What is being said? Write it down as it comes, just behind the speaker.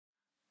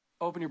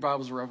Open your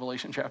Bibles to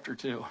Revelation chapter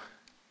 2.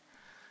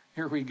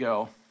 Here we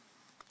go.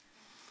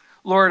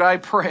 Lord, I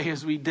pray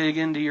as we dig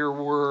into your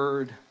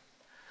word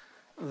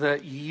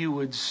that you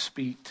would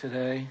speak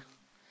today.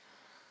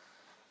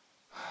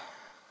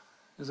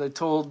 As I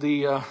told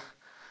the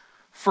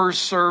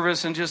first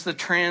service, and just the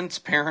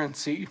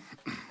transparency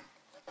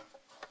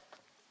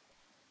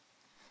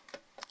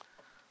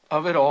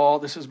of it all,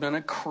 this has been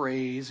a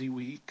crazy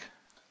week.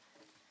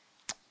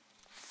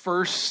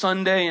 First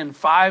Sunday in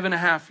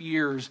 5.5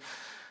 years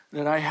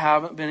that I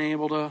haven't been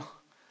able to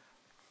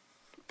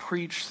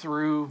preach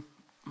through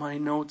my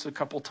notes a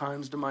couple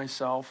times to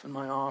myself in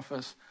my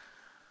office.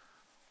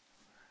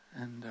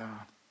 And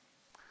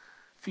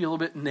feel a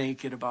bit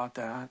naked about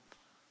that.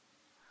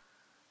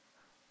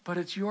 But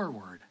it's your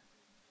word.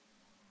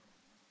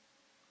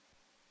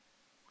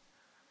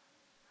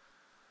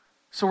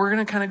 So we're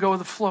going to kind of go with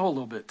the flow a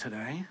little bit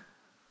today.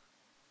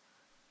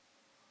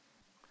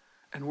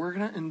 And we're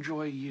going to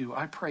enjoy you.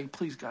 I pray,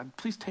 please, God,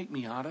 please take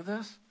me out of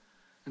this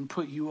and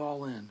put you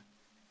all in.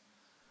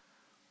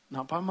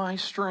 Not by my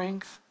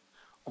strength,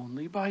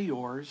 only by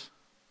yours.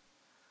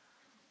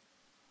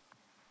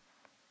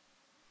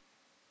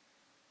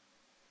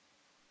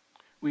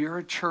 We are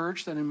a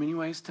church that in many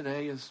ways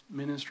today is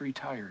ministry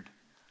tired.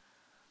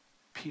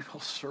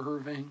 People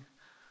serving,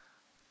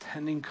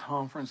 attending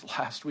conference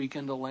last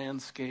weekend, a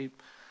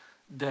landscape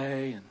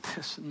day, and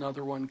this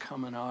another one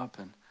coming up.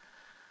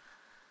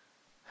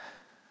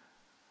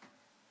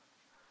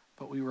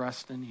 But we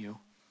rest in you.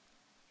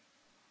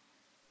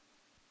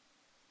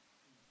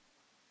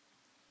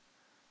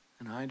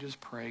 And I just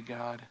pray,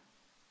 God,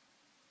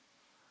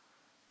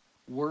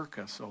 work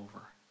us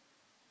over.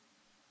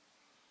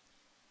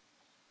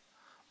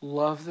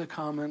 Love the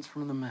comments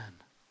from the men.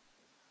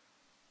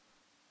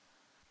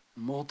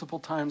 Multiple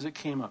times it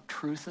came up,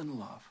 truth and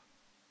love.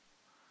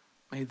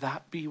 May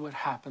that be what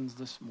happens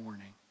this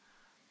morning.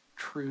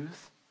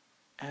 Truth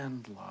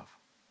and love.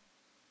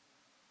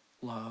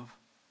 Love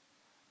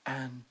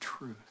and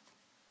truth.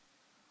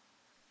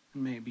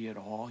 And may it be it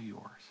all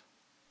yours.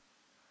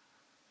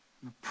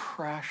 In the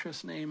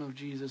precious name of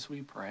Jesus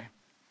we pray.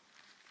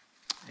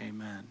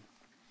 Amen.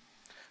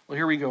 Well,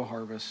 here we go,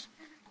 Harvest.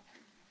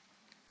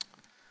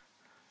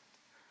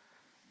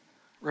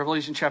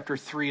 Revelation chapter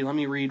 3, let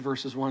me read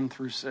verses 1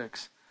 through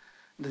 6.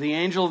 To the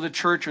angel of the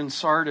church in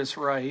Sardis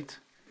write,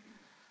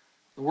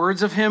 the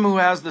words of him who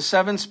has the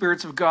 7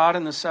 spirits of God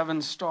and the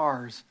 7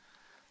 stars.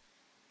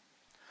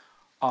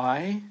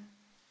 I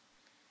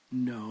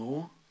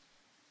know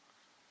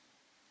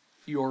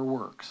your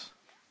works.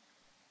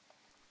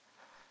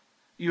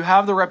 You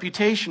have the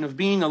reputation of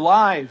being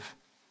alive,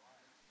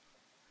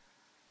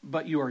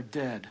 but you are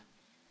dead.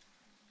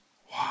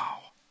 Wow.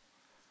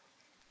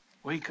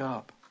 Wake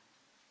up.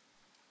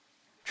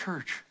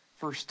 Church,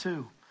 verse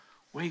 2.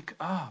 Wake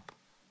up.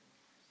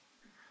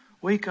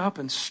 Wake up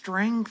and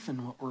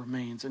strengthen what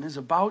remains and is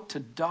about to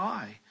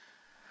die.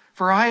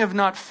 For I have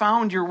not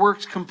found your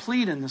works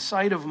complete in the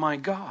sight of my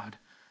God.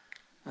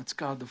 That's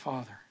God the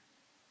Father.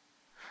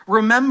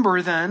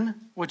 Remember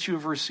then what you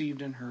have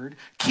received and heard.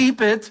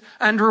 Keep it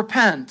and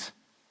repent.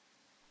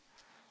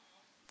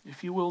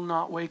 If you will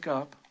not wake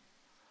up,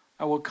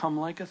 I will come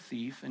like a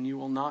thief, and you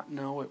will not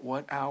know at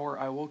what hour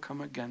I will come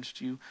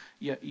against you.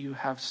 Yet you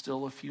have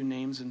still a few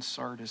names in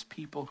Sardis,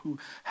 people who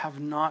have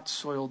not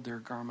soiled their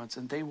garments,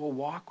 and they will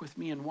walk with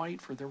me in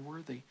white, for they're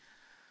worthy.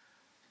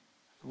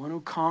 The one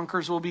who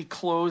conquers will be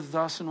clothed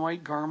thus in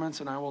white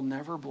garments, and I will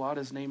never blot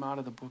his name out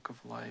of the book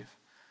of life.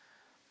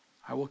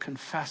 I will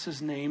confess his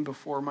name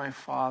before my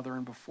Father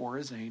and before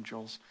his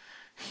angels.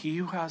 He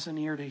who has an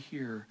ear to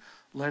hear,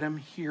 let him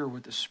hear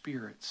what the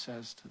Spirit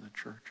says to the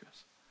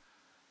churches.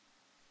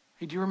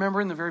 Hey, do you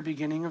remember in the very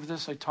beginning of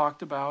this, I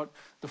talked about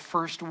the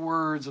first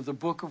words of the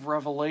book of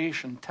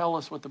Revelation. Tell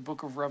us what the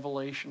book of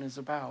Revelation is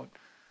about.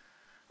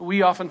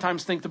 We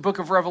oftentimes think the book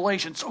of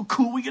Revelation, so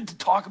cool, we get to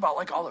talk about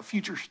like all the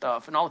future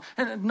stuff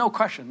and no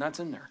question, that's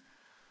in there.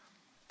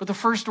 But the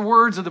first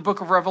words of the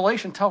book of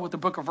Revelation tell what the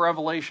book of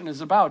Revelation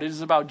is about. It is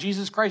about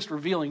Jesus Christ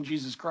revealing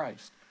Jesus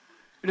Christ.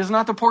 It is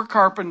not the poor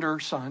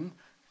carpenter's son,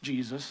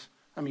 Jesus.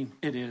 I mean,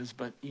 it is,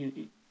 but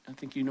I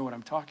think you know what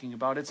I'm talking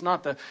about. It's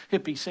not the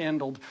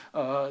hippie-sandaled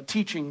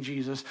teaching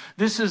Jesus.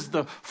 This is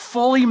the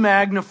fully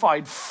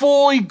magnified,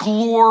 fully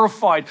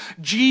glorified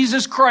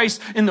Jesus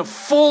Christ in the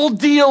full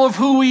deal of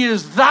who he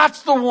is.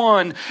 That's the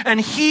one.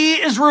 And he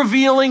is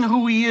revealing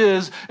who he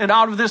is. And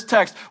out of this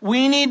text,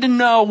 we need to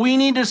know, we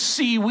need to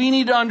see, we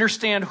need to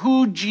understand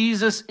who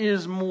Jesus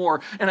is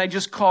more. And I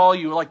just call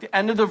you, like the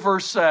end of the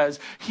verse says,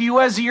 he who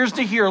has ears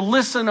to hear,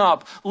 listen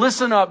up,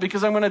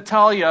 because I'm going to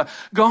tell you,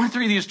 going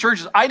through these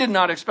churches, I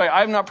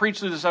have not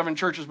preached through the 7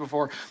 churches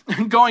before.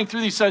 And going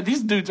through these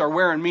dudes are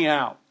wearing me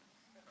out.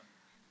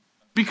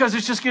 Because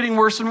it's just getting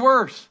worse and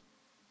worse.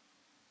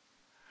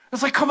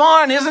 It's like, come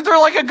on, isn't there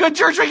like a good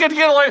church we could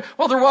get? Like,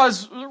 well, there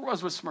was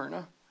with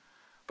Smyrna.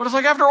 But it's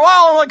like after a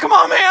while, I'm like, come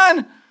on,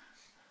 man.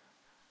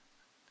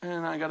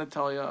 And I got to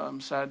tell you,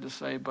 I'm sad to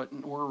say, but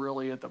we're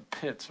really at the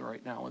pits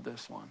right now with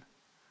this one.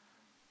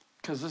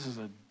 Because this is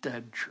a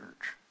dead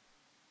church.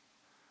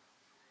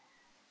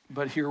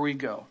 But here we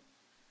go.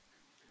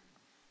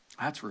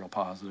 That's real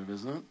positive,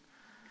 isn't it?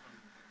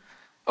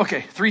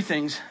 Okay, 3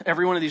 things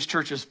every one of these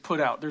churches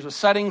put out. There's a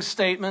setting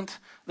statement,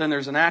 then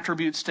there's an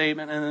attribute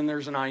statement, and then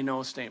there's an I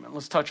know statement.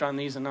 Let's touch on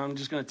these, and I'm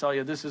just going to tell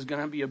you this is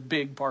going to be a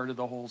big part of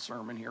the whole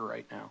sermon here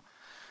right now.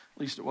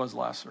 At least it was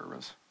last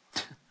service.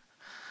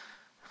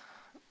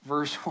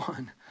 Verse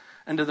 1.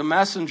 And to the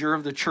messenger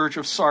of the church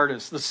of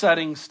Sardis, the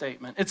setting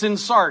statement. It's in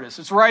Sardis.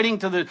 It's writing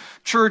to the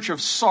church of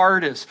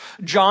Sardis.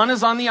 John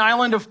is on the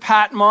island of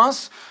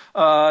Patmos.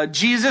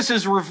 Jesus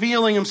is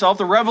revealing himself.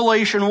 The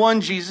Revelation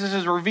 1, Jesus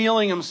is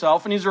revealing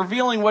himself, and he's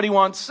revealing what he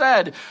wants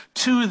said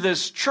to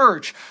this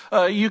church.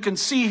 You can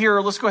see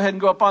here, let's go ahead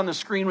and go up on the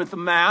screen with the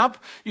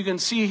map. You can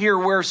see here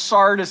where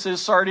Sardis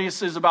is.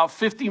 Sardis is about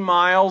 50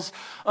 miles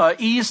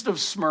east of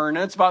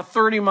Smyrna. It's about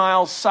 30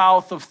 miles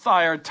south of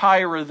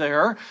Thyatira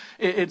there.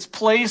 It's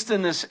placed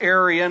in this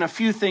area, and a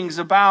few things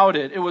about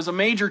it. It was a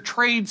major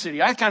trade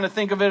city. I kind of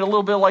think of it a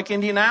little bit like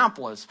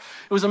Indianapolis.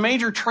 It was a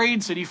major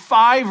trade city.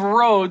 5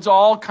 roads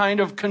all kind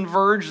of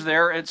converge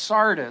there at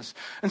Sardis.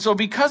 And so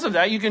because of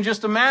that, you can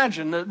just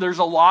imagine that there's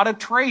a lot of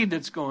trade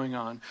that's going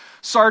on.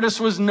 Sardis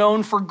was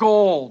known for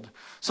gold.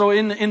 So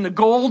in the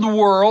gold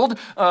world,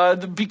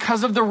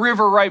 because of the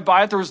river right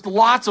by it, there was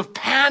lots of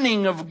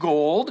panning of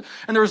gold,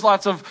 and there was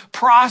lots of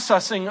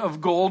processing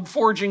of gold,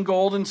 forging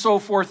gold, and so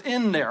forth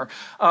in there.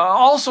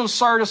 Also,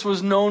 Sardis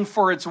was known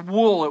for its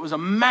wool. It was a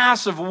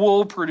massive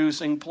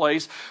wool-producing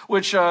place,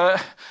 which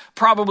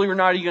probably we're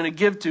not even going to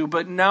give to,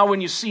 but now when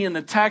you see in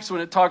the text,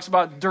 when it talks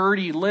about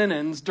dirty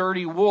linens,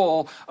 dirty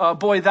wool,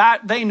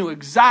 they knew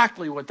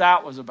exactly what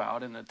that was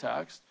about in the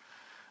text.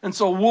 And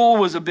so wool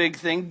was a big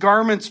thing.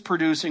 Garments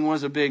producing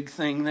was a big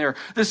thing there.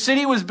 The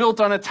city was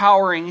built on a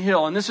towering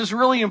hill, and this is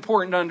really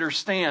important to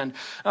understand.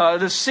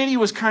 The city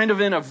was kind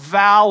of in a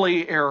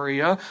valley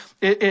area.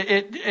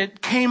 It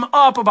came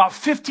up about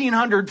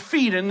 1,500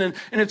 feet, and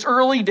in its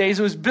early days,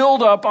 it was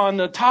built up on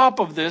the top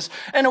of this,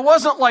 and it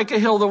wasn't like a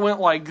hill that went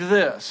like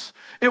this.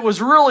 It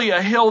was really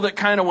a hill that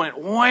kind of went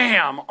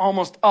wham,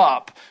 almost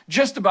up,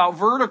 just about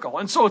vertical.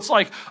 And so it's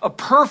like a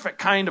perfect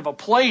kind of a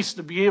place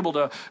to be able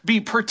to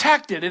be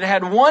protected. It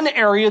had one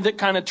area that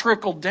kind of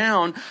trickled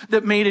down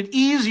that made it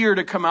easier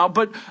to come out,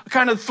 but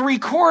kind of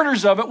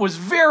 3/4 of it was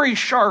very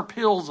sharp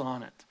hills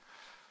on it.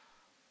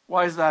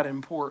 Why is that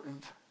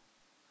important?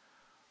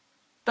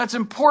 That's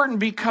important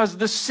because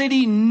the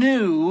city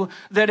knew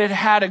that it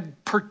had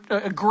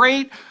a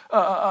great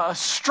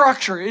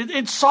structure.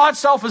 It saw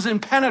itself as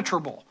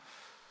impenetrable.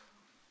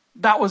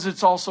 That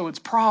was also its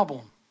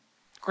problem.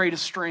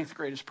 Greatest strength,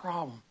 greatest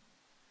problem.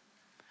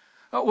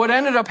 What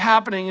ended up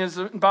happening is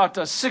about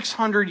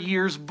 600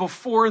 years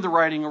before the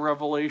writing of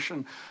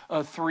Revelation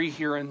 3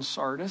 here in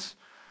Sardis,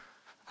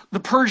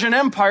 the Persian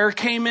Empire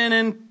came in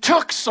and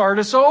took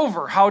Sardis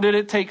over. How did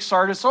it take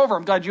Sardis over?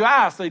 I'm glad you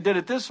asked. They did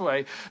it this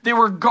way. They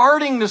were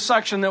guarding the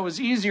section that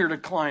was easier to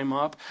climb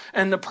up,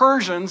 and the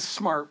Persians,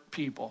 smart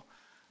people,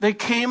 they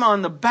came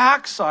on the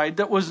backside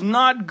that was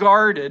not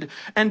guarded,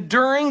 and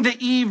during the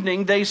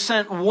evening, they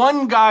sent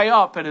one guy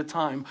up at a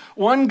time.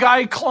 One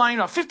guy climbed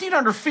up,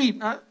 1,500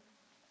 feet.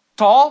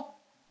 Tall?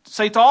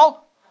 Say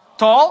tall?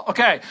 Tall?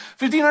 Okay.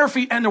 1,500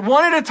 feet, and they're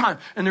one at a time.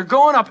 And they're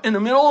going up in the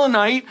middle of the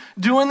night,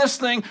 doing this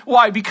thing.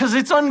 Why? Because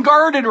it's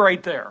unguarded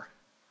right there.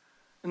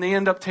 And they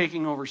end up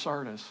taking over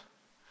Sardis.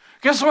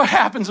 Guess what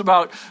happens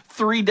about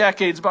 3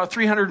 decades, about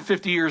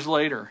 350 years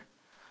later?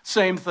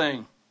 Same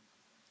thing.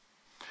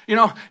 You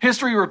know,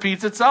 history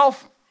repeats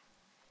itself.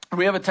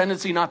 We have a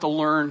tendency not to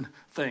learn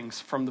things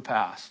from the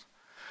past.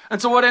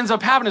 And so what ends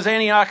up happening is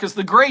Antiochus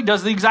the Great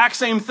does the exact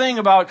same thing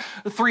about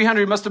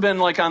 300. It must have been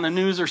like on the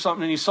news or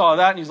something, and he saw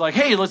that, and he's like,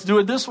 hey, let's do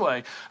it this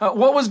way.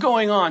 What was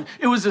going on?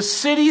 It was a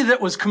city that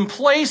was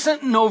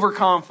complacent and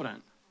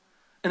overconfident,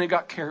 and it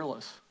got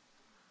careless.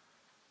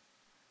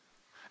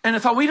 And I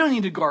thought, we don't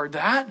need to guard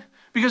that,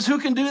 because who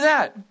can do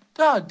that?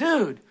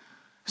 Dude.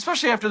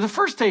 Especially after the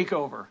first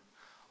takeover.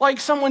 Like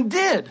someone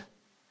did.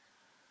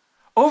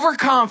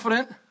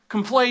 Overconfident,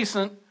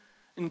 complacent,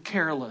 and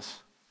careless.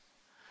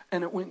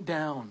 And it went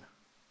down.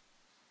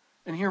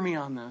 And hear me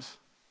on this.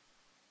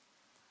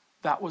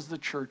 That was the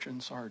church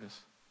in Sardis.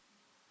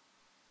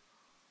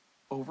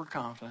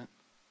 Overconfident,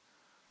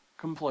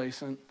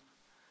 complacent,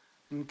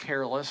 and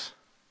careless.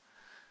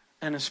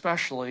 And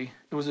especially,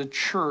 it was a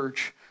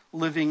church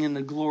living in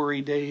the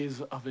glory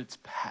days of its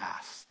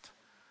past.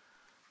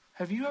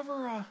 Have you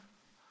ever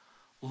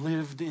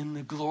lived in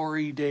the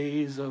glory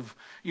days of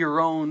your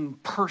own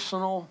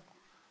personal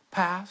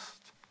past?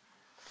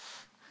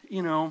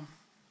 You know,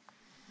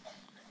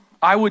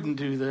 I wouldn't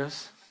do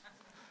this.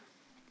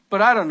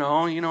 But I don't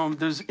know,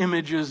 there's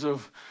images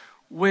of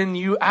when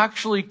you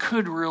actually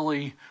could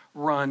really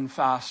run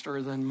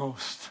faster than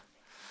most.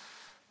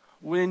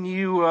 When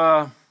you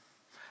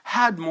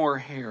had more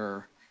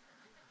hair.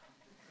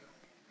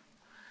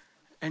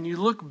 And you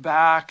look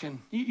back and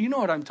you know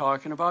what I'm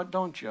talking about,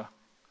 don't you?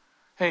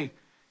 Hey,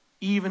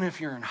 even if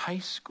you're in high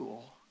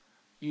school,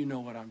 you know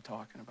what I'm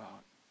talking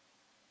about.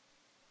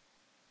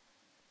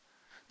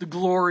 The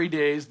glory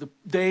days, the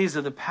days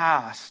of the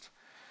past.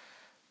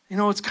 You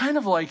know, it's kind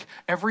of like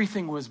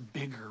everything was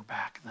bigger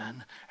back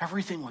then.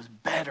 Everything was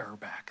better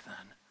back then.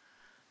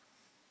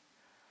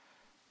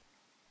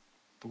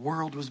 The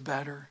world was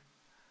better.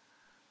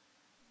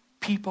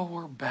 People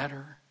were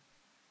better.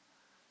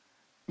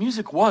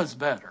 Music was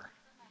better.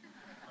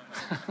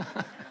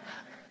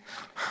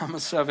 I'm a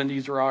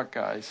 70s rock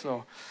guy,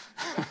 so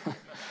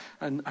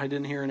I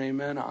didn't hear an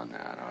amen on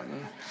that.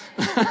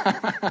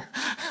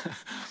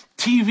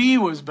 TV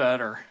was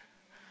better.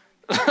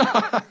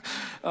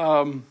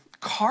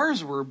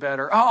 Cars were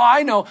better. Oh,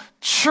 I know.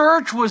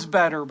 Church was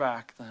better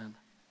back then.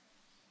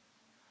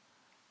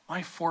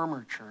 My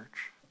former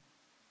church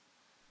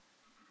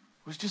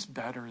was just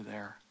better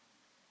there.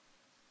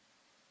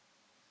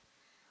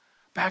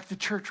 Back to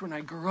church when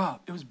I grew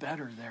up, it was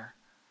better there.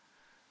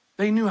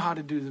 They knew how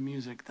to do the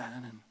music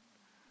then, and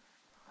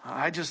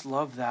I just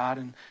loved that,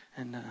 and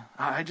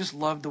I just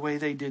loved the way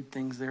they did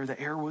things there. The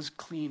air was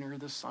cleaner,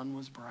 the sun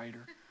was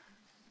brighter.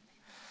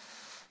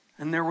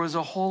 And there was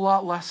a whole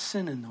lot less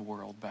sin in the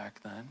world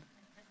back then.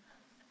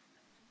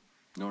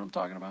 You know what I'm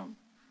talking about?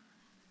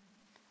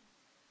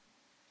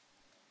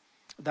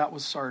 That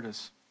was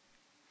Sardis.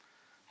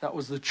 That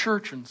was the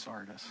church in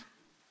Sardis.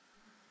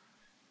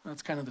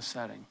 That's kind of the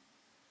setting.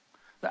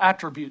 The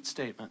attribute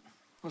statement.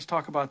 Let's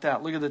talk about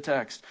that. Look at the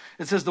text.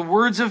 It says, the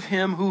words of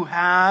him who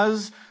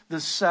has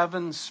the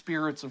 7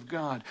 spirits of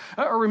God.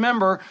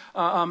 Remember,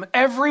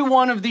 every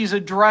one of these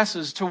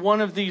addresses to one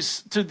of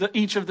these,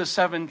 each of the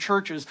 7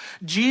 churches,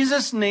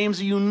 Jesus names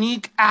a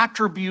unique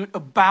attribute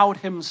about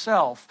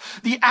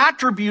himself. The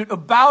attribute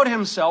about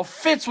himself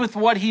fits with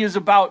what he is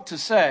about to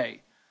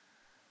say.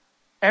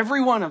 Every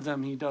one of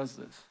them, he does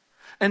this.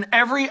 And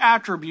every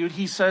attribute,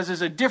 he says,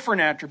 is a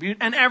different attribute.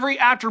 And every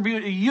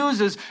attribute he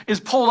uses is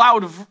pulled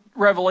out of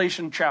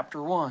Revelation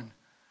chapter 1.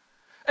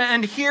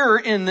 And here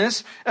in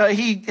this,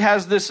 he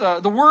has this,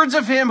 the words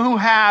of him who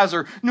has,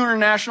 or New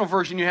International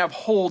Version, you have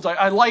holds.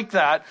 I like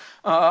that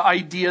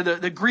idea.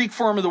 The Greek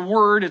form of the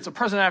word, it's a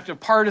present active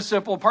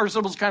participle.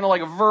 Participle is kind of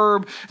like a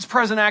verb. It's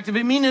present active.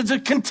 It means it's a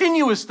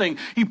continuous thing.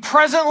 He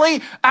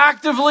presently,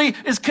 actively,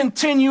 is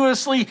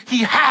continuously,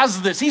 he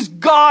has this. He's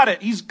got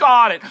it. He's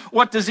got it.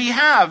 What does he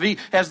have? He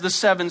has the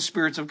 7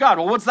 spirits of God.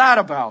 Well, what's that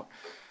about?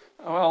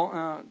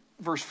 Well,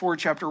 verse 4,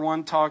 chapter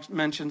 1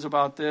 mentions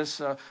about this.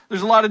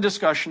 There's a lot of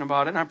discussion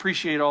about it, and I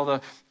appreciate all the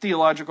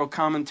theological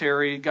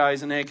commentary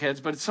guys and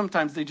eggheads, but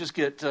sometimes they just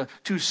get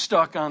too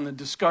stuck on the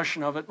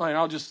discussion of it. And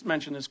I'll just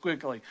mention this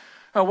quickly.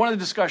 One of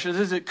the discussions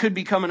is it could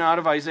be coming out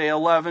of Isaiah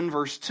 11,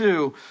 verse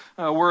 2,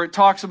 where it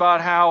talks about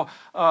how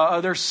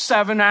there's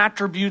 7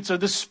 attributes of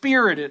the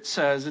Spirit, it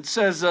says. It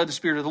says the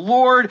Spirit of the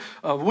Lord,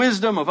 of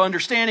wisdom, of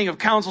understanding, of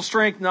counsel,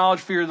 strength, knowledge,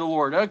 fear of the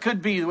Lord. It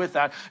could be with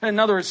that. In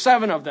other words,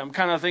 7 of them.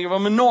 Kind of think of a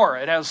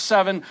menorah. It has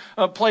 7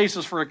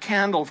 places for a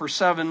candle, for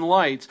 7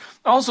 lights.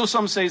 Also,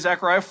 some say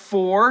Zechariah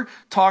 4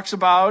 talks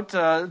about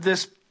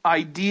this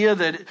idea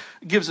that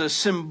gives a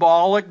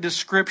symbolic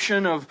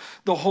description of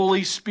the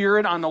Holy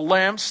Spirit on the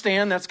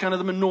lampstand. That's kind of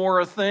the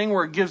menorah thing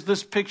where it gives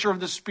this picture of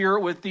the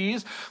Spirit with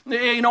these.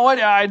 You know what?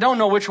 I don't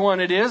know which one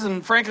it is,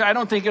 and frankly, I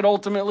don't think it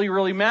ultimately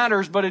really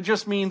matters, but it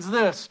just means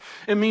this.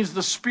 It means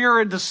the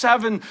Spirit, the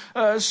 7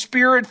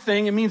 Spirit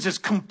thing, it means it's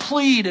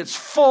complete, it's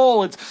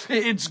full,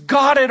 it's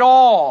got it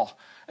all.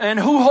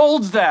 And who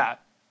holds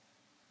that?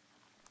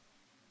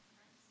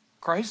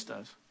 Christ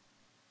does.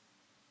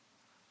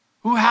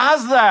 Who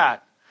has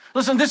that?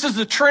 Listen, this is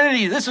the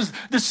Trinity. This is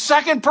the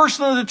second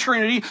person of the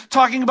Trinity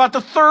talking about the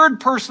third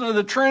person of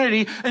the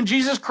Trinity. And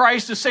Jesus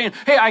Christ is saying,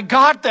 hey, I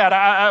got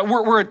that.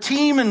 We're a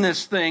team in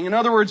this thing. In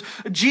other words,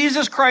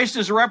 Jesus Christ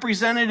is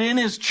represented in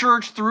his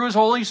church through his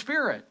Holy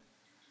Spirit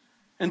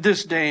in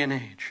this day and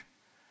age.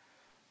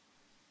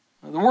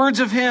 The words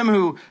of him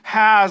who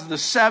has the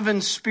 7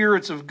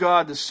 spirits of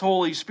God, the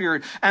Holy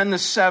Spirit, and the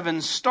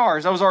 7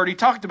 stars. That was already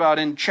talked about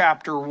in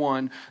chapter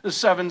 1. The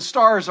 7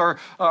 stars are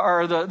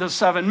the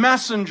 7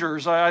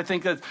 messengers. I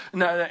think that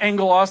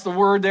angelos, the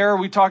word there,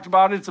 we talked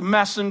about it. It's a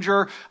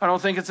messenger. I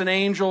don't think it's an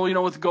angel,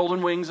 with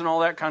golden wings and all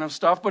that kind of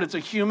stuff, but it's a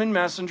human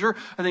messenger.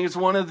 I think it's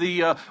one of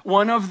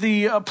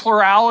the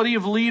plurality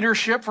of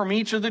leadership from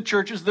each of the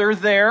churches. They're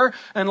there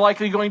and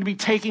likely going to be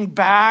taking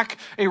back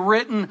a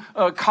written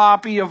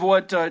copy of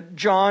what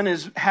John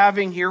is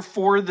having here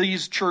for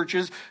these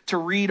churches to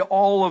read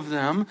all of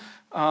them.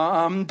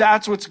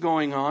 That's what's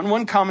going on.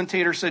 One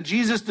commentator said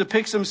Jesus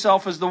depicts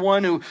himself as the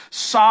one who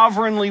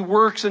sovereignly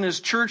works in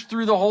his church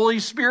through the Holy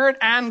Spirit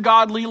and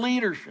godly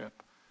leadership.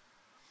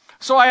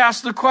 So I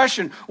ask the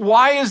question,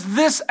 why is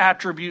this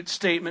attribute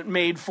statement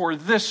made for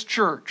this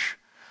church?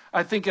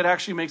 I think it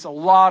actually makes a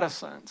lot of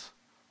sense.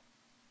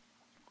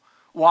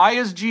 Why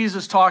is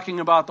Jesus talking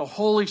about the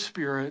Holy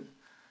Spirit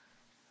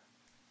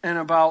and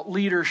about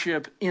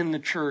leadership in the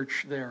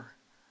church there?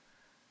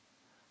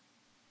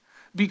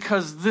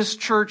 Because this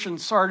church in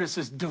Sardis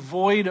is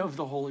devoid of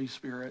the Holy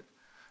Spirit,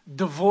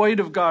 devoid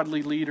of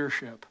godly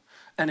leadership,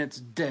 and it's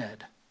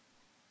dead.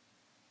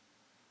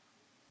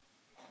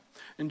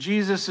 And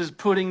Jesus is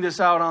putting this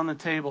out on the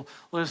table.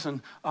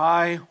 Listen,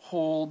 I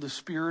hold the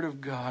Spirit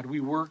of God. We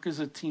work as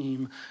a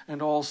team,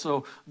 and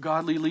also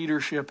godly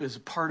leadership is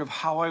part of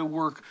how I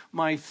work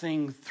my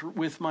thing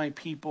with my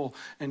people.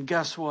 And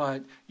guess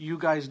what? You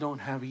guys don't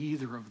have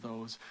either of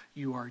those.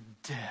 You are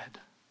dead.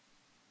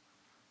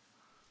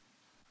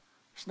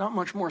 It's not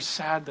much more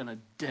sad than a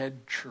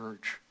dead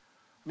church.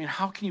 I mean,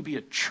 how can you be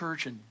a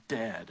church and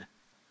dead?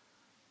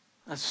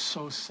 That's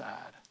so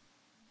sad.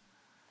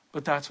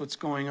 But that's what's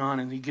going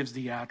on, and he gives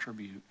the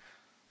attribute.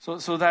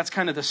 So that's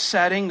kind of the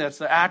setting. That's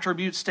the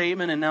attribute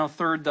statement. And now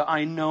third, the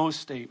I know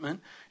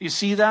statement. You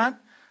see that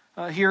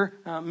here,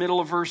 middle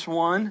of verse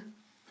 1?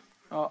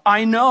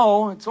 I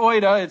know, it's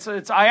oida,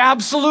 it's I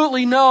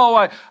absolutely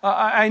know.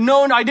 I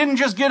know, I didn't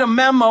just get a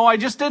memo. I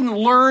just didn't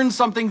learn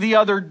something the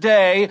other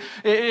day.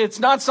 It's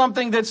not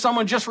something that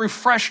someone just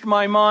refreshed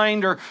my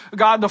mind or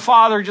God the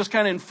Father just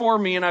kind of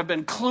informed me and I've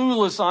been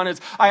clueless on it.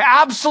 I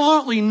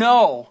absolutely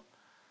know.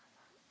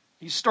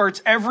 He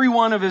starts every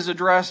one of his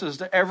addresses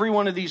to every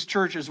one of these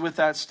churches with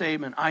that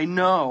statement. I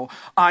know,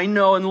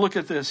 and look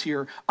at this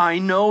here. I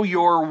know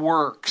your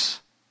works.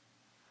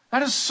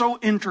 That is so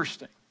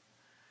interesting.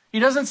 He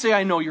doesn't say,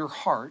 I know your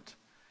heart.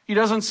 He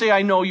doesn't say,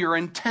 I know your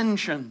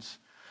intentions.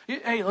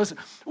 Hey, listen,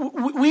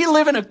 we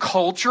live in a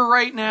culture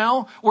right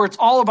now where it's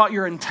all about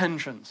your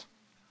intentions.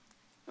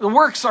 The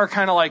works are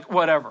kind of like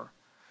whatever.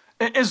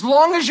 As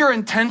long as your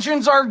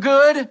intentions are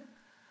good,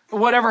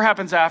 whatever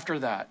happens after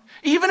that.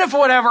 Even if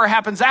whatever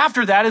happens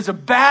after that is a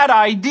bad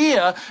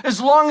idea,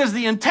 as long as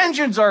the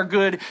intentions are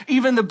good,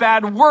 even the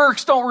bad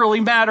works don't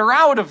really matter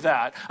out of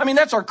that. I mean,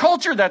 that's our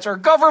culture, that's our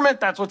government,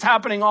 that's what's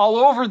happening all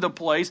over the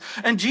place.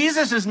 And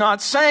Jesus is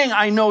not saying,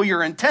 I know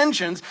your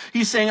intentions.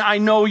 He's saying, I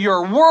know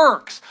your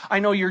works. I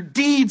know your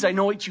deeds. I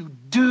know what you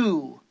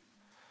do.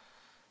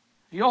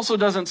 He also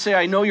doesn't say,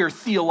 I know your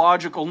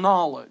theological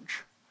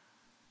knowledge.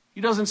 He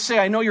doesn't say,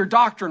 I know your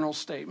doctrinal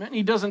statement.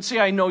 He doesn't say,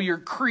 I know your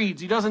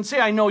creeds. He doesn't say,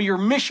 I know your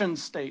mission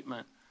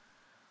statement.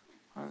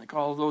 I think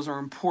all of those are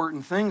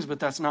important things, but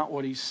that's not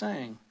what he's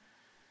saying.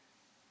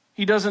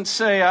 He doesn't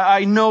say,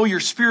 I know your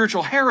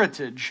spiritual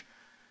heritage.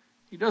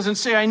 He doesn't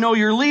say, I know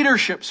your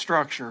leadership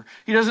structure.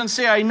 He doesn't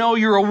say, I know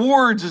your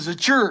awards as a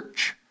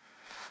church.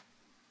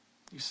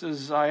 He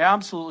says, I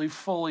absolutely,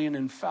 fully, and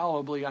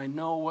infallibly, I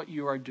know what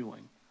you are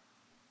doing.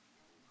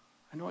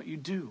 I know what you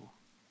do.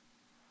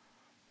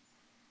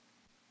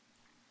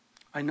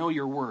 I know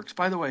your works.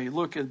 By the way,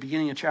 look at the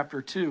beginning of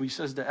chapter 2. He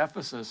says to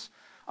Ephesus,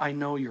 I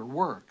know your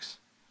works.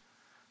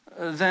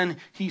 Then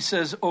he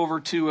says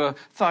over to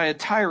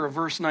Thyatira,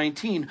 verse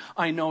 19,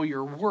 I know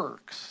your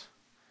works.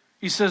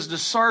 He says to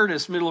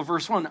Sardis, middle of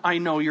verse 1, I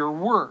know your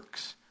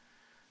works.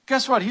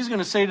 Guess what? He's going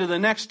to say to the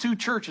next two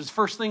churches,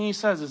 first thing he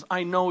says is,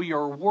 I know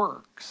your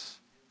works.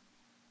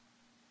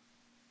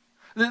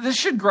 This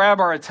should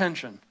grab our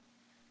attention.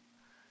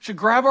 It should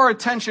grab our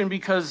attention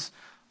because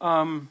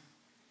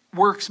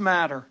works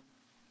matter.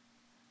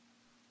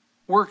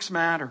 Works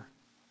matter.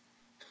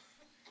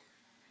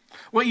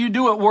 What you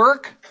do at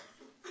work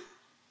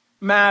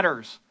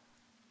matters.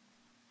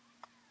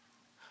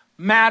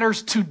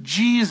 Matters to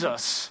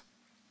Jesus.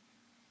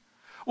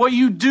 What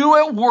you do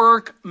at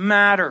work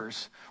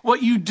matters.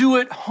 What you do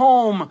at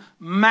home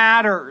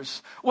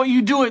matters. What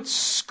you do at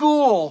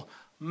school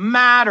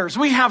matters.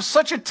 We have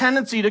such a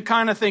tendency to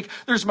kind of think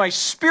there's my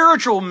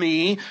spiritual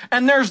me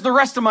and there's the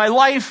rest of my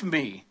life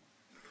me.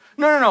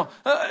 No.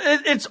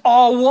 It's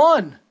all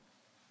one.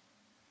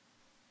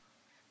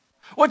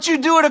 What you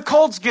do at a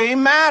Colts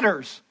game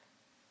matters.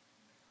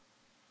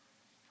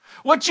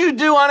 What you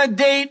do on a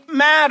date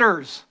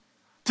matters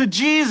to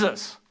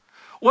Jesus.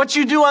 What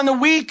you do on the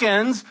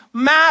weekends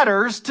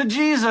matters to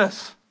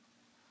Jesus.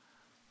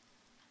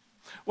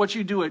 What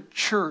you do at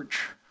church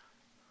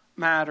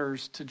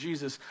matters to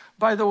Jesus.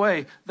 By the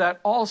way, that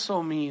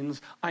also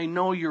means I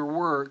know your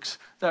works.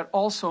 That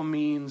also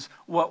means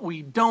what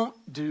we don't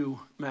do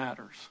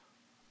matters.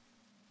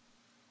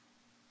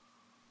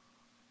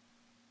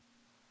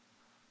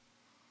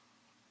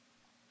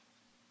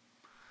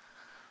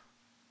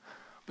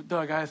 But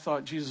Doug, I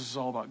thought Jesus was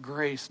all about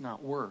grace,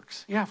 not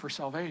works. Yeah, for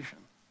salvation.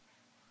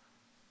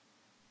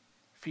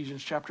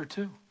 Ephesians chapter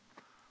 2.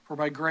 For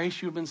by grace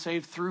you have been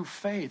saved through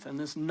faith, and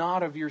this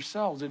not of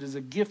yourselves. It is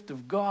a gift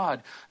of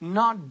God,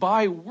 not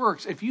by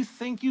works. If you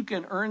think you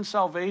can earn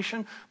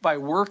salvation by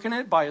working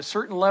it, by a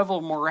certain level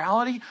of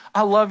morality,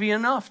 I love you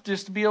enough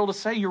just to be able to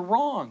say you're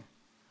wrong.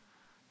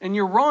 And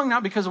you're wrong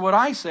not because of what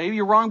I say,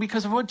 you're wrong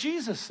because of what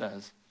Jesus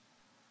says.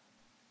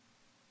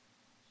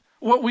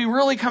 What we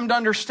really come to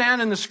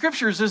understand in the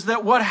scriptures is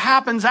that what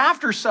happens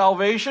after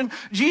salvation,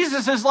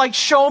 Jesus is like,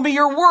 show me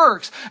your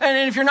works.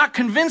 And if you're not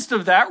convinced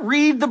of that,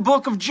 read the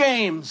book of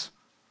James.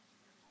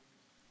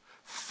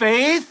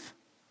 Faith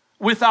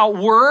without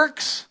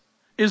works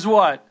is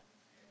what?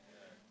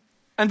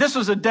 And this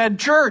was a dead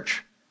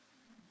church.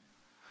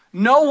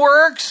 No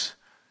works,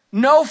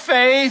 no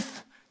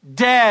faith,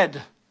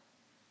 dead.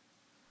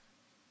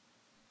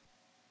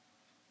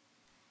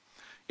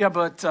 Yeah,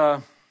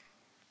 but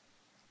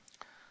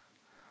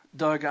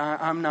Doug,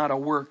 I'm not a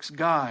works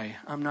guy.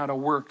 I'm not a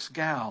works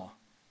gal.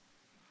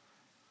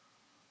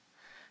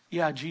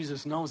 Yeah,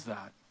 Jesus knows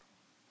that.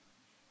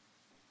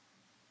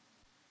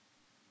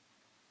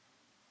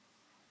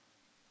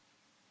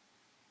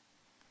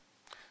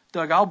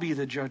 Doug, I'll be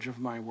the judge of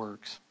my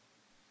works.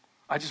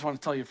 I just want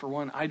to tell you, for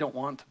one, I don't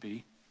want to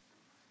be.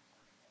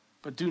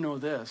 But do know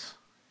this,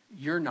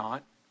 you're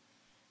not.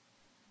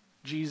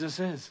 Jesus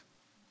is.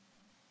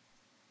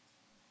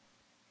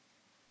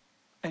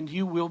 And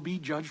you will be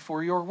judged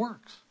for your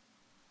works.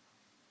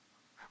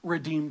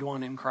 Redeemed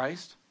one in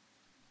Christ.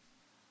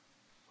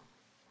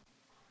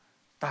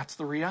 That's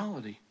the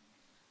reality.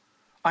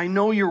 I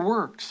know your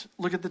works.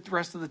 Look at the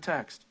rest of the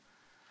text.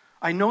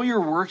 I know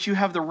your works. You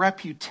have the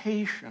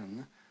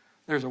reputation.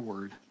 There's a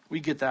word. We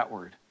get that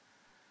word.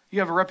 You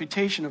have a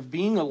reputation of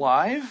being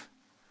alive,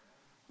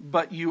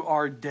 but you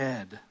are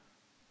dead.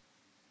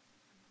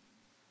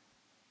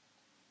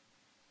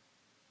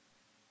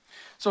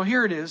 So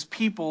here it is.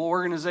 People,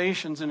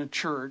 organizations in a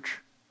church,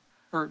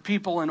 or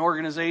people and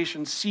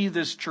organizations see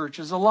this church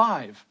as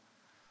alive.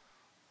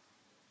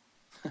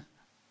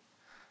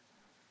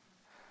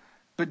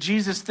 But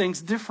Jesus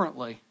thinks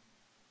differently.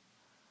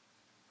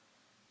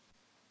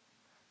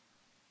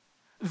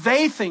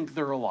 They think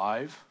they're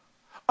alive.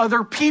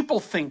 Other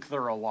people think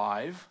they're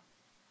alive.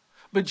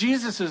 But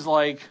Jesus is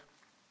like,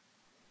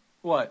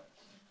 what?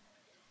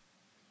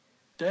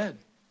 Dead.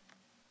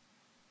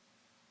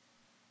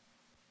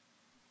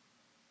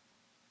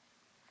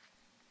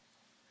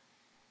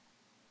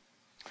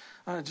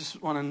 I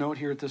just want to note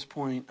here at this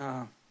point,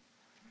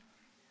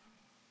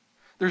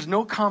 there's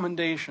no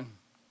commendation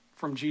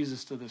from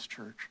Jesus to this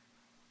church.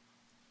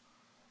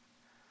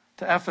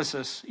 To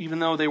Ephesus, even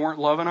though they weren't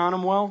loving on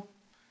him well,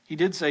 he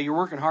did say, you're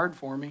working hard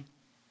for me.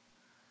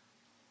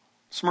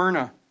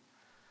 Smyrna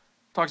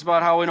talks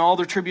about how in all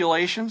their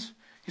tribulations,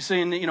 he's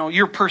saying,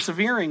 you're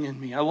persevering in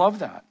me. I love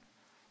that.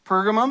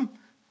 Pergamum,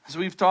 as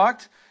we've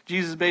talked,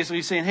 Jesus is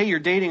basically saying, hey, you're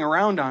dating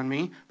around on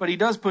me, but he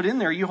does put in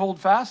there, you hold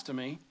fast to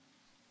me.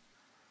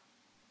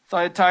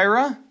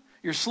 Thyatira,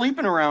 you're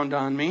sleeping around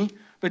on me,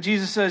 but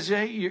Jesus says,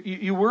 hey,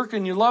 you work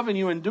and you love and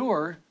you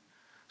endure.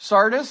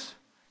 Sardis,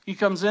 he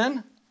comes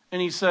in and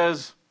he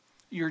says,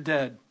 you're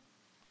dead.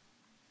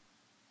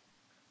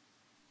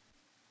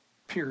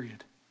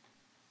 Period.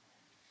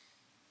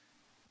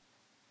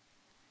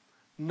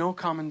 No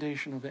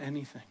commendation of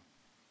anything.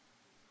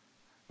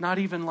 Not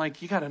even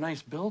like, you got a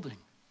nice building.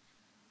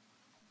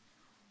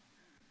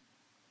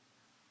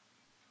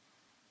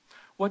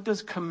 What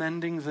does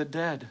commending the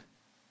dead?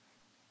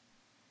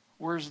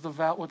 What's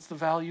the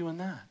value in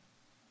that?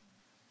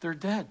 They're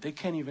dead. They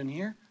can't even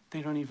hear.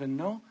 They don't even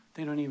know.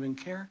 They don't even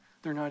care.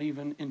 They're not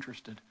even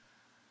interested.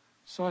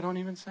 So I don't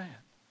even say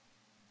it.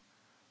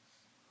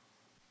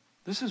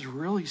 This is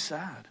really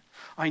sad.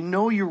 I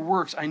know your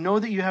works. I know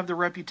that you have the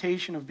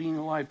reputation of being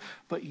alive,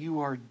 but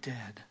you are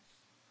dead.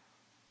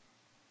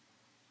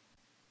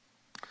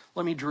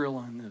 Let me drill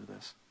into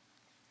this.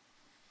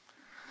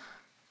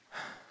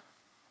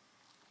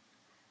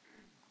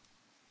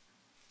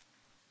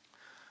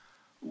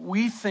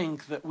 We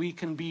think that we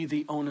can be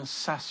the own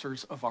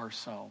assessors of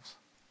ourselves.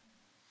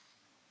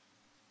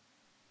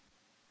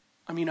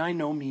 I mean, I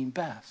know me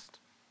best.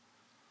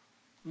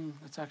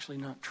 That's actually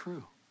not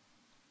true.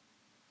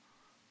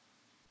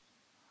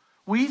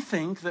 We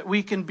think that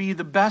we can be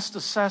the best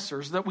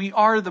assessors, that we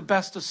are the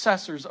best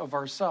assessors of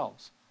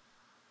ourselves.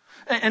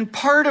 And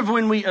part of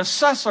when we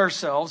assess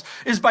ourselves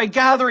is by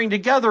gathering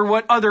together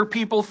what other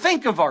people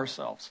think of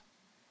ourselves.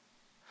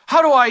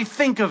 How do I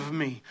think of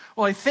me?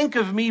 Well, I think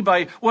of me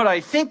by what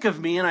I think of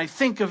me, and I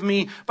think of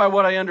me by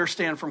what I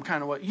understand from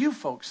kind of what you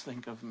folks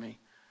think of me.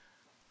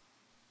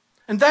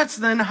 And that's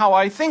then how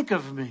I think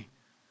of me.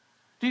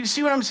 Do you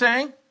see what I'm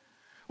saying?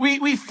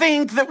 We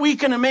think that we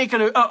can make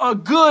a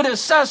good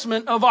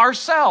assessment of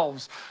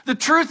ourselves. The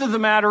truth of the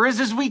matter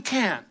is we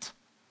can't.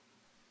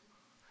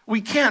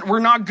 We can't. We're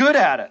not good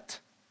at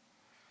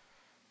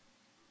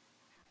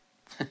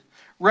it.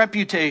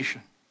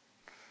 Reputation.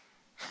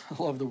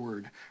 I love the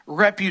word.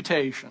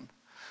 Reputation.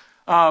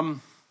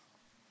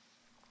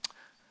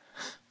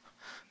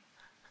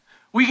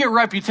 We get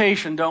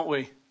reputation, don't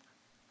we?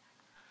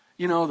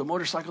 You know, the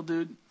motorcycle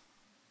dude.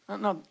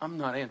 I'm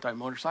not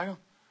anti-motorcycle.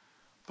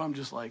 But I'm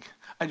just like,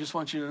 I just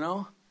want you to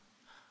know,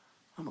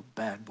 I'm a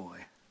bad boy.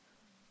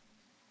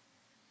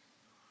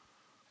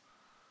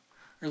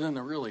 Or then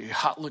the really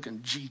hot-looking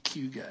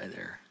GQ guy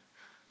there,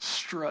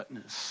 strutting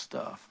his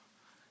stuff.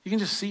 You can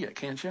just see it,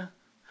 can't you?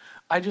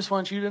 I just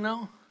want you to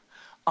know,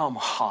 I'm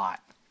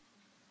hot.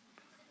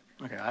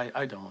 Okay,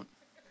 I don't.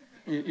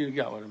 You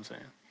got what I'm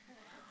saying.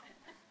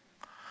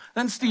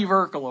 Then Steve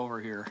Urkel over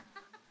here.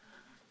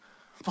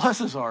 Bless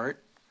his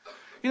heart.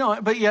 You know,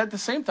 but yet at the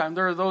same time,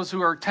 there are those who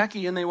are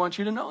techie and they want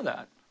you to know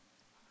that.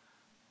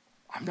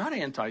 I'm not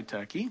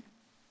anti-techie.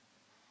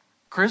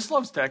 Chris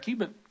loves techie,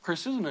 but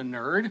Chris isn't a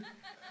nerd.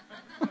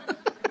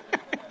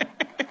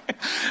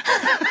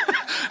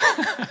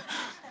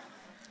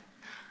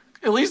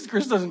 At least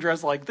Chris doesn't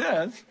dress like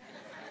this.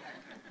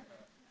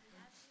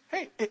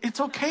 Hey,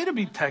 it's okay to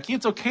be techie.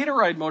 It's okay to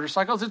ride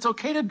motorcycles. It's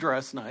okay to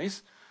dress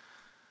nice.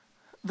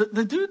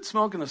 The dude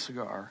smoking a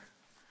cigar,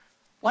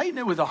 Lighten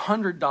it with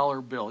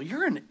 $100 bill.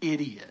 You're an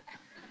idiot.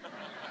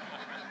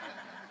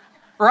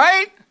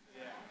 Right?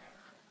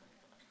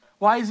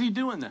 Why is he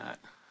doing that?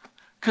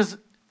 Because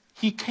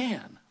he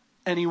can.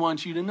 And he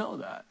wants you to know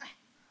that.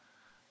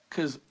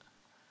 Because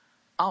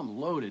I'm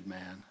loaded,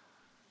 man.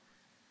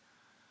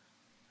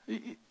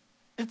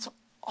 It's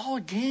all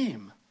a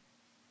game.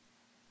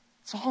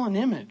 It's all an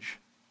image.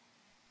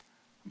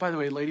 By the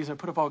way, ladies, I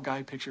put up all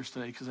guy pictures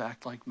today because I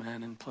act like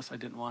men, and plus I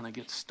didn't want to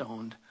get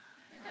stoned.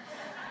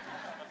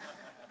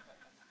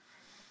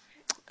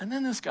 And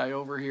then this guy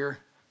over here.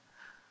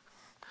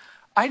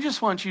 I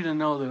just want you to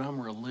know that I'm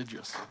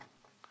religious.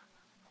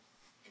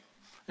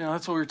 You know,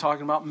 that's what we were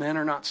talking about. Men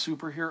are not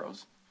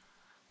superheroes.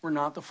 We're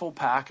not the full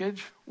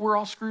package. We're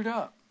all screwed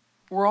up.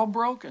 We're all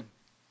broken.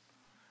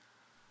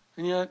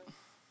 And yet,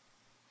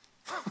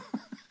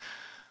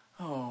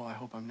 oh, I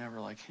hope I'm never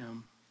like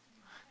him.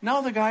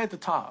 Now the guy at the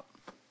top.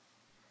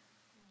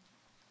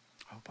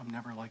 I hope I'm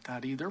never like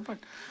that either, but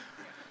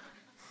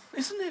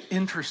isn't it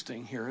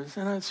interesting here?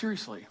 And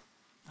seriously,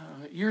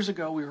 years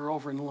ago we were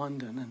over in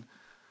London and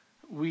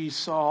we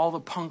saw all the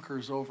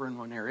punkers over in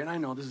one area. And I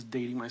know this is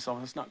dating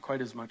myself. It's not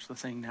quite as much the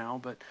thing now,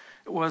 but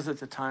it was at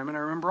the time. And I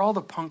remember all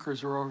the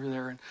punkers were over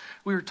there and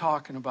we were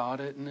talking about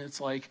it. And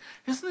it's like,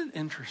 isn't it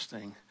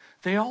interesting?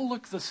 They all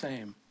look the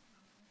same.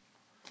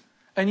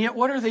 And yet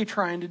what are they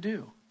trying to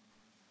do?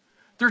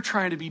 They're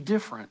trying to be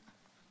different.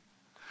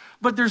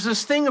 But there's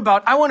this thing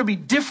about, I want to be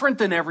different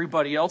than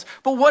everybody else.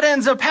 But what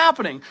ends up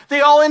happening?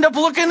 They all end up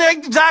looking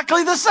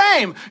exactly the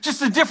same.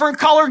 Just a different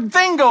colored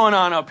thing going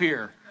on up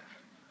here.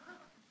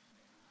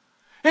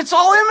 It's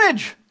all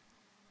image.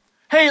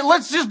 Hey,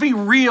 let's just be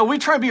real. We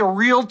try to be a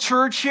real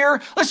church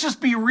here. Let's just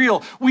be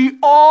real. We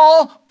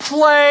all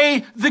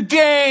play the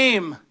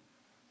game.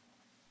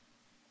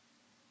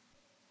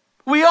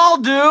 We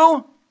all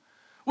do.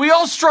 We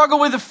all struggle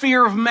with the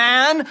fear of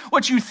man,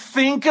 what you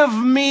think of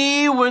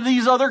me, with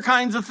these other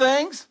kinds of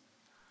things.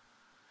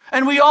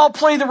 And we all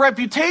play the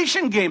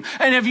reputation game.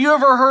 And have you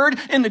ever heard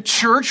in the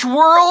church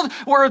world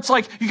where it's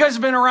like, you guys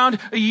have been around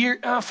a year,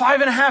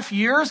 5.5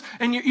 years,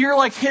 and you're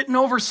like hitting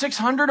over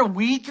 600 a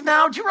week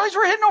now? Do you realize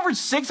we're hitting over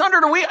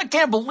 600 a week? I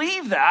can't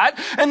believe that.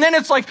 And then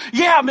it's like,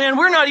 yeah, man,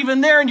 we're not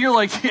even there. And you're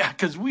like, yeah,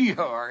 because we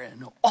are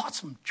an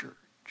awesome church.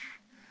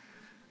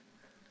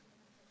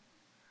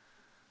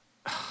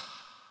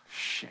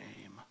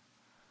 Shame.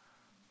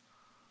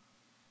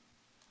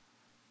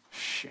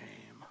 Shame.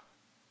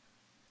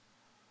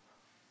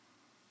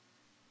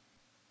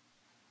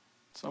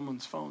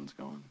 Someone's phone's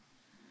going.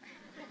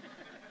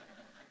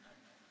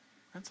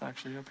 That's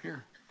actually up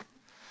here.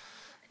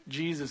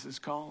 Jesus is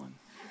calling.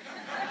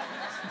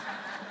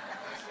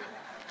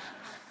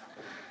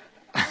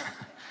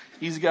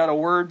 He's got a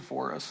word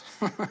for us.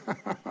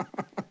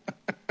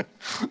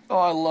 Oh,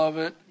 I love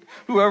it.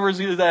 Whoever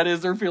that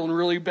is, they're feeling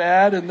really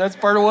bad, and that's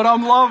part of what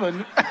I'm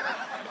loving.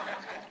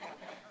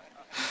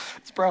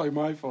 It's probably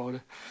my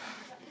fault.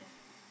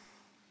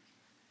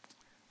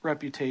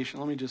 Reputation.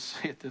 Let me just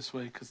say it this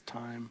way because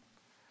time.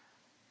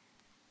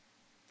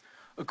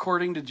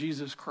 According to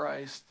Jesus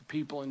Christ, the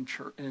people in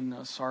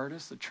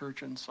Sardis, the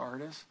church in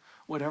Sardis,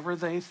 whatever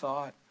they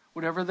thought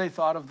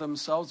of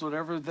themselves,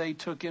 whatever they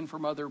took in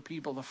from other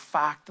people, the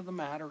fact of the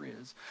matter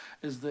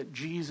is that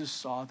Jesus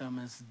saw them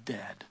as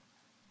dead.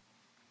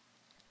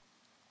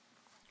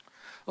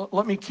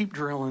 Let me keep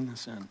drilling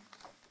this in.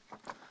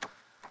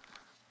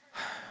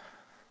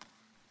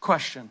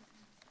 Question.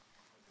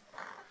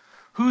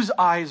 Whose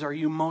eyes are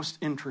you most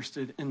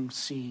interested in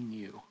seeing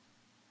you?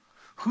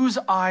 Whose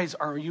eyes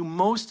are you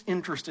most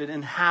interested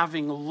in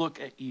having a look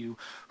at you?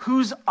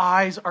 Whose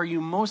eyes are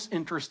you most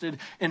interested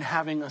in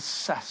having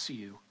assess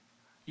you?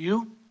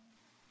 You?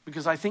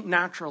 Because I think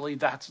naturally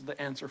that's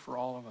the answer for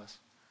all of us.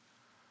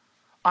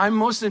 I'm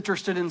most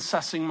interested in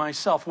assessing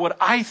myself. What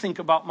I think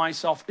about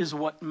myself is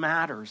what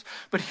matters.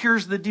 But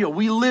here's the deal.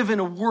 We live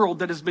in a world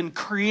that has been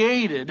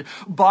created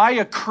by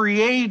a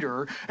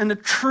creator. And the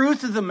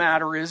truth of the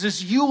matter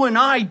is you and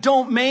I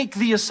don't make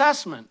the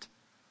assessment.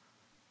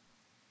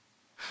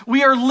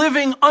 We are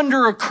living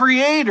under a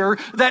creator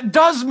that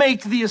does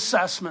make the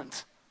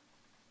assessment.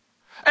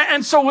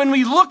 And so when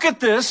we look at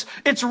this,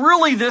 it's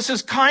really this,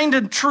 as kind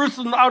and truth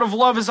and out of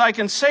love as I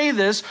can say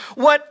this,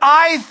 what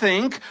I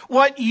think,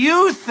 what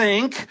you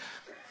think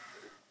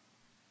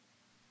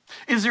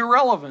is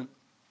irrelevant.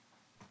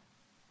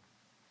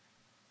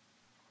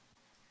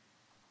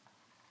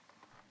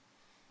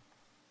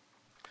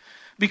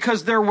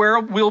 Because there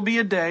will be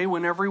a day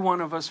when every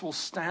one of us will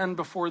stand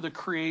before the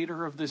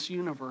creator of this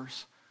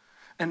universe,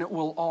 and it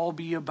will all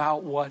be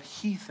about what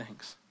he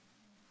thinks.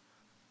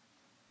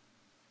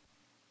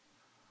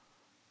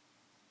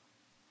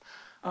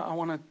 I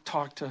want to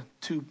talk to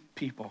two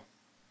people.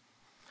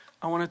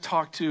 I want to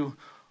talk to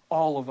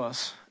all of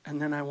us, and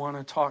then I want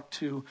to talk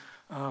to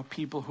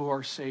people who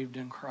are saved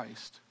in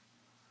Christ.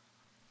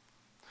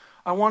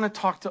 I want to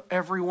talk to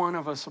every one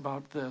of us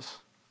about this.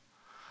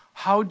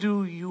 How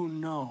do you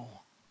know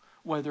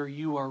whether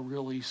you are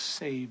really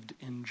saved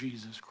in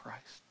Jesus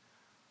Christ?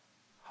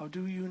 How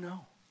do you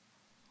know?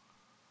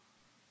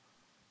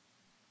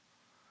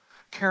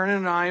 Karen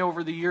and I,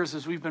 over the years,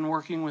 as we've been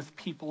working with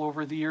people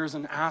over the years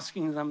and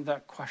asking them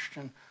that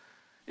question,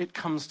 it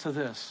comes to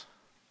this.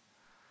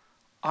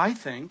 I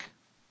think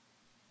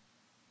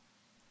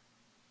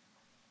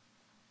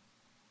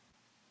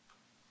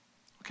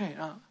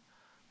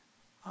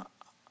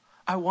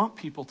I want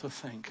people to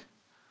think.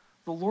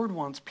 The Lord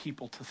wants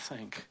people to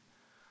think.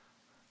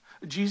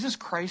 Jesus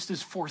Christ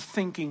is for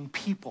thinking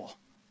people.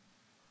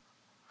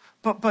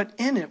 But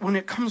in it, when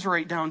it comes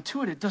right down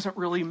to it, it doesn't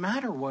really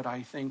matter what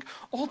I think.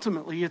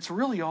 Ultimately, it's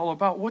really all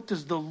about what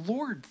does the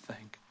Lord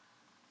think?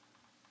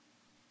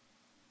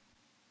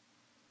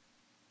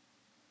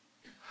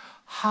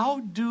 How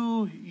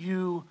do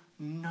you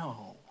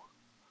know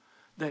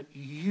that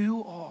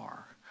you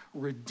are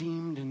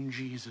redeemed in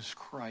Jesus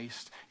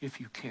Christ if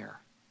you care?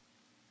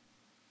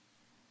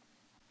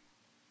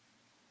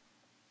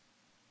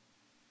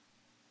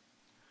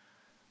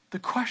 The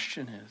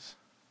question is,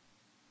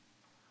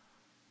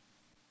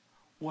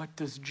 what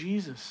does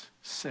Jesus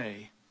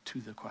say to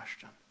the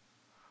question?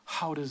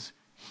 How does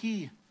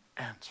he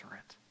answer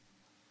it?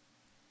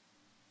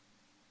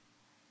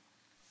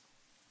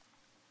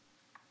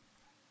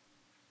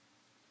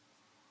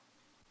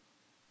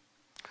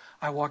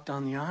 I walked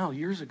down the aisle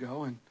years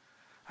ago and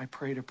I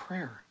prayed a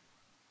prayer.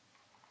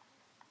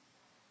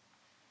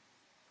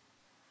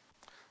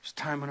 There's a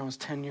time when I was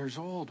 10 years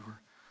old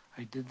where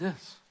I did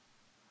this.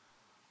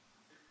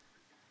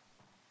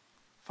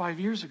 5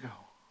 years ago,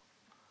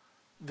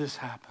 this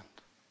happened.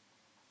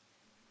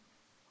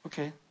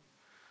 Okay,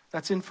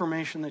 that's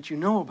information that you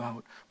know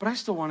about, but I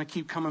still want to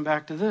keep coming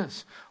back to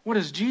this. What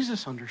does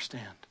Jesus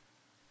understand?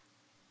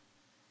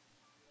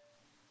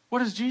 What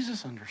does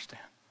Jesus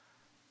understand?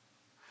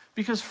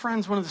 Because,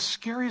 friends, one of the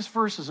scariest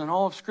verses in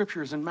all of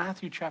Scripture is in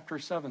Matthew chapter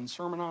 7,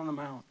 Sermon on the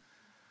Mount.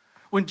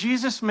 When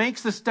Jesus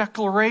makes this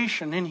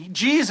declaration, and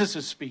Jesus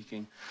is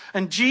speaking,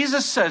 and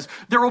Jesus says,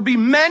 there will be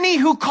many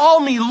who call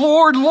me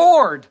Lord,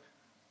 Lord.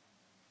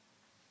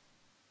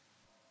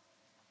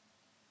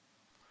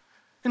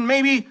 And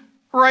maybe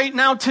right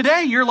now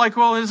today you're like,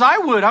 well, as I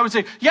would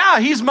say, yeah,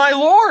 he's my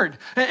Lord.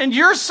 And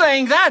you're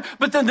saying that,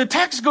 but then the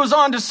text goes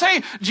on to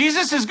say,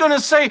 Jesus is going to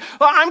say,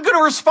 well, I'm going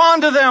to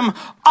respond to them,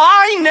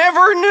 I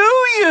never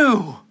knew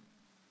you.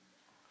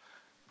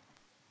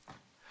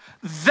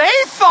 They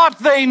thought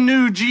they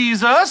knew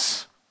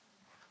Jesus.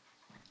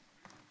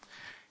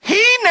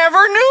 He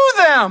never knew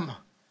them.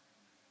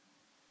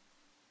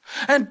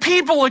 And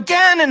people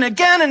again and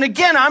again and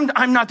again,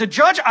 I'm not the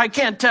judge, I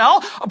can't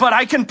tell, but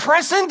I can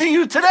press into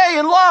you today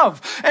in love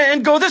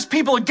and go this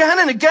people again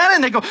and again,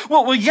 and they go,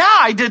 well, yeah,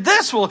 I did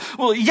this. Well,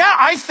 yeah,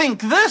 I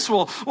think this.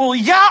 Well,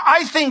 yeah,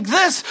 I think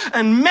this.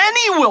 And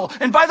many will.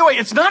 And by the way,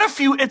 it's not a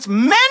few, it's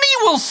many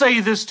will say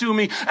this to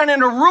me. And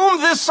in a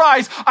room this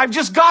size, I've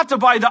just got to,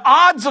 by the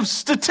odds of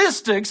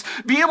statistics,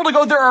 be able to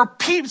go, there are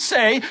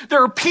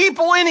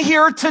people in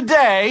here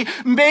today,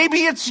 maybe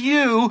it's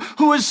you,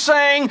 who is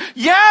saying,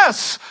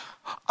 yes,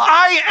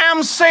 I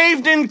am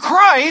saved in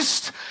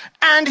Christ,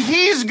 and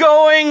he's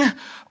going,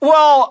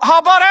 well, how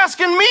about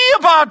asking me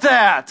about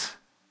that?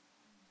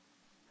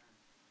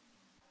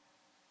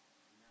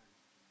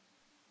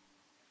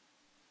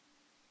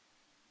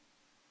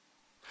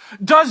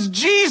 Does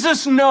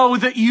Jesus know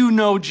that you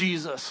know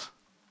Jesus?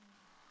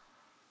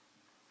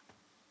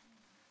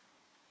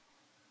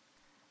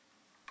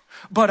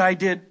 But I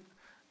did.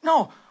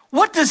 No.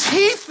 What does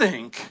he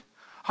think?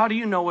 How do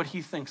you know what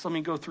he thinks? Let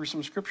me go through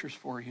some scriptures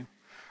for you.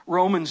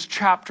 Romans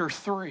chapter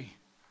 3.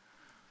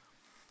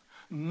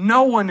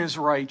 No one is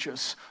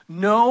righteous.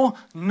 No,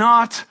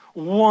 not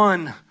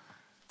one.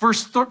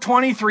 Verse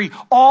 23,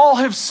 all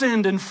have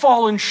sinned and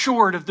fallen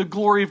short of the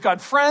glory of God.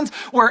 Friends,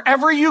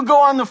 wherever you go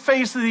on the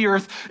face of the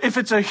earth, if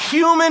it's a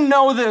human,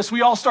 know this,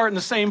 we all start in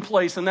the same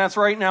place, and that's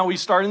right now, we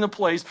start in the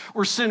place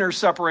where sinners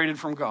separated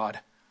from God.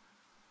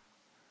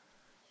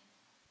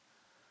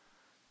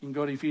 You can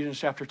go to Ephesians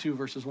chapter 2,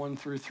 verses 1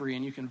 through 3,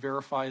 and you can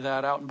verify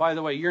that out. And by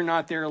the way, you're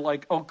not there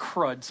like, oh,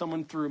 crud,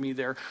 someone threw me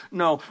there.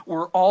 No,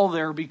 we're all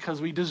there because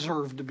we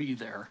deserve to be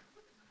there.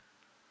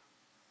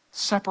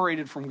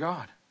 Separated from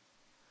God.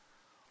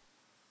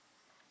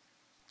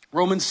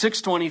 Romans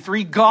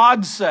 6:23,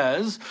 God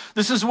says,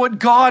 this is what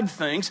God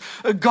thinks.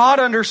 God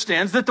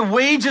understands that the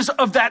wages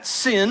of that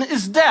sin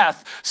is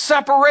death,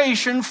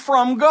 separation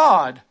from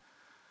God.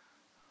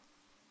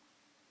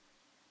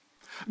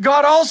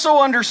 God also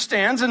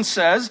understands and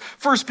says,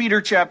 1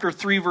 Peter chapter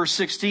 3, verse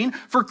 16,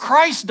 for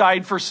Christ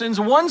died for sins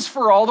once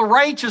for all, the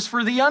righteous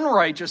for the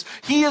unrighteous.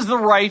 He is the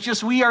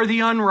righteous, we are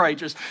the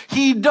unrighteous.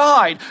 He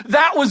died.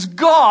 That was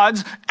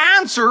God's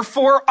answer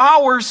for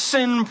our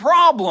sin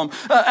problem.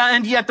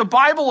 And yet the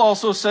Bible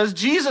also says,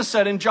 Jesus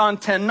said in John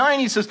 10:9,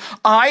 he says,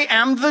 I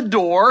am the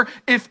door.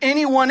 If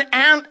anyone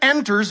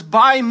enters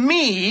by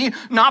me,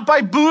 not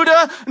by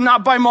Buddha,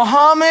 not by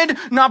Muhammad,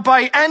 not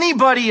by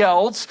anybody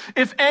else,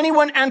 if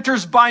anyone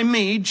enters by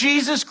me,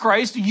 Jesus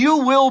Christ, you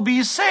will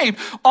be saved.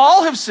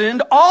 All have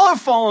sinned. All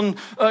have fallen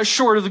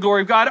short of the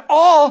glory of God.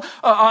 All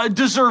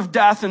deserve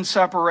death and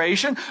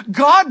separation.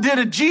 God did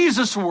a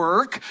Jesus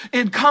work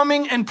in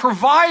coming and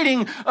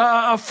providing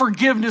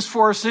forgiveness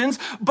for our sins,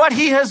 but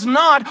he has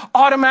not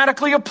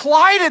automatically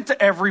applied it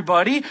to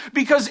everybody,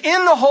 because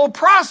in the whole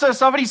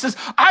process of it, he says,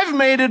 I've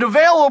made it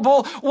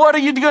available. What are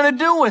you going to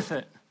do with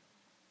it?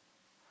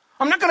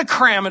 I'm not going to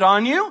cram it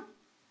on you.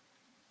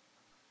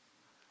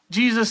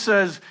 Jesus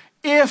says,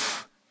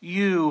 if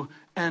you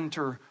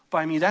enter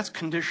by me. That's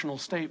conditional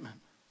statement.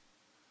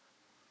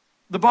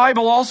 The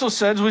Bible also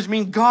says, which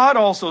means God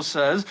also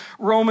says,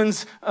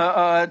 Romans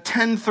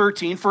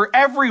 10:13, for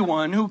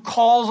everyone who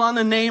calls on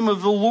the name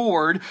of the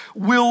Lord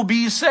will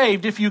be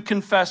saved if you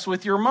confess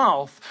with your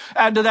mouth.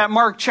 Add to that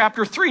Mark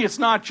chapter 3, it's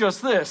not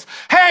just this.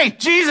 Hey,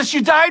 Jesus,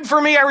 you died for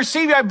me. I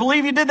receive you. I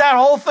believe you did that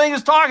whole thing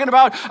is talking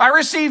about. I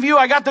receive you.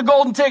 I got the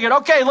golden ticket.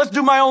 Okay, let's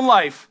do my own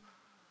life.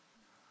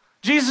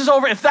 Jesus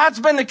over, if that's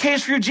been the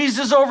case for you,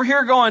 Jesus is over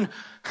here going,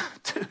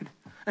 dude,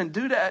 and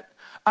do that.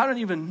 I don't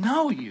even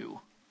know you.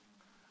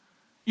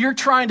 You're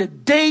trying to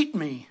date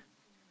me.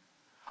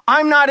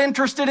 I'm not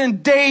interested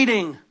in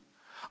dating.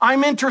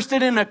 I'm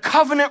interested in a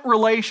covenant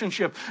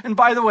relationship. And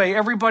by the way,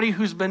 everybody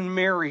who's been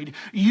married,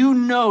 you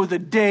know the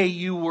day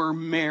you were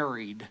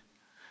married.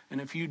 And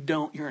if you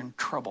don't, you're in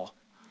trouble.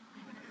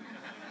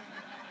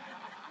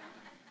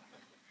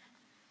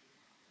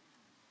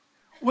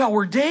 Well,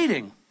 we're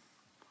dating.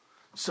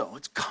 So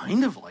it's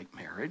kind of like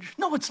marriage.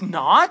 No, it's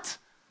not.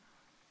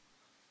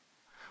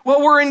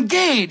 Well, we're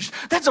engaged.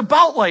 That's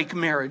about like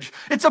marriage.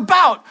 It's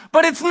about,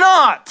 but it's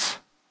not.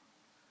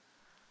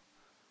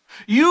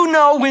 You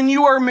know when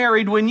you are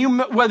married,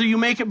 whether you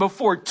make it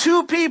before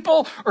 2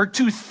 people or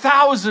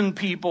 2,000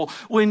 people,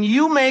 when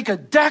you make a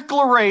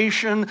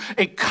declaration,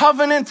 a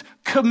covenant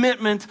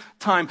commitment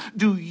time,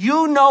 do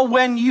you know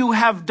when you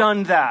have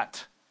done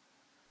that?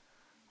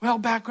 Well,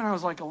 back when I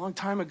was like a long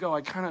time ago,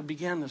 I kind of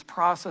began this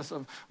process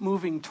of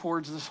moving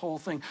towards this whole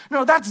thing.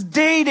 No, that's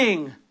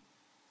dating.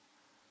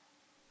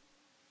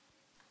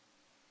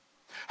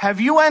 Have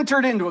you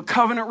entered into a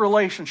covenant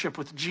relationship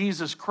with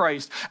Jesus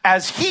Christ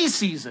as he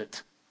sees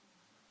it?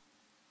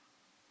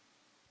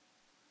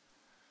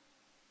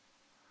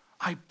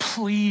 I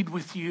plead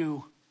with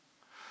you.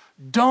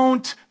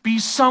 Don't be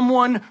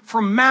someone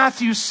from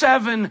Matthew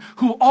 7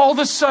 who all of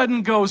a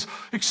sudden goes,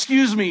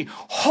 excuse me,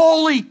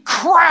 holy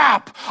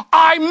crap,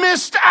 I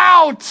missed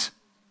out.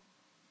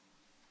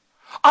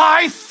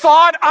 I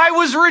thought I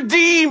was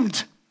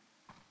redeemed.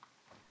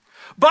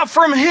 But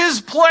from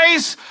his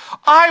place,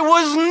 I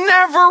was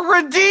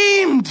never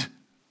redeemed.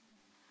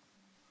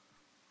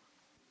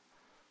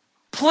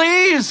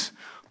 Please,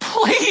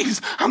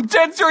 I'm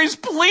dead serious,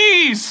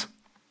 please.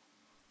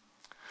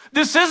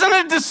 This isn't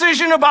a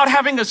decision about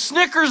having a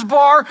Snickers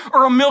bar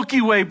or a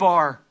Milky Way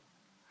bar.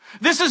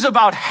 This is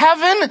about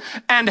heaven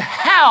and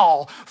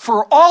hell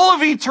for all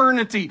of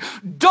eternity.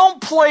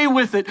 Don't play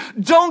with it.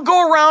 Don't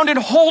go around and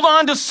hold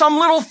on to some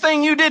little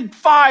thing you did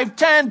 5,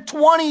 10,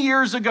 20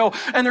 years ago,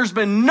 and there's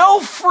been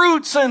no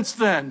fruit since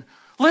then.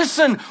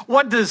 Listen,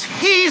 what does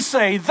he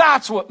say?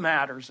 That's what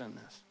matters in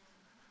this.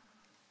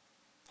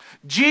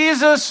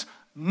 Jesus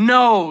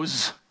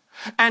knows.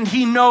 And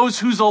he knows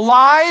who's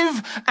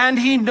alive, and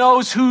he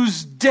knows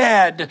who's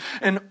dead.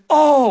 And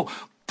oh,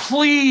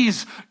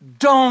 please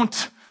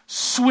don't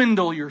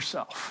swindle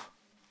yourself.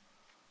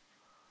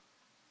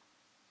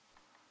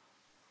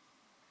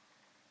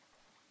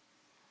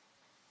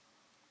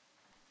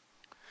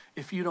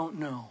 If you don't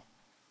know,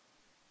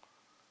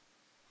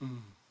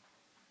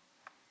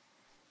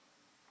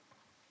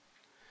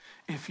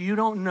 if you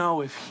don't know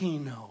if he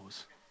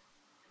knows,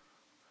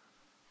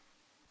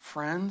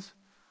 friends,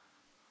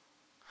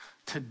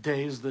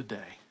 today's the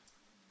day.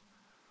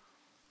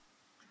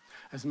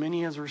 As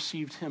many as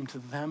received him, to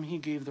them he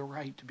gave the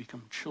right to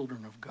become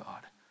children of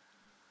God.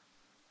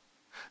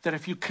 That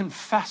if you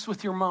confess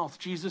with your mouth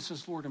Jesus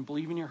is Lord and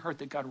believe in your heart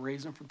that God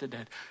raised him from the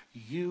dead,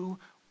 you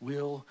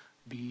will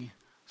be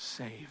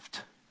saved.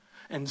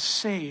 And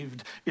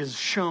saved is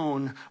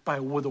shown by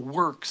the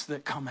works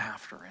that come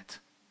after it.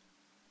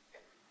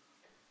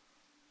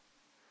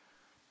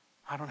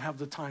 I don't have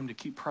the time to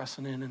keep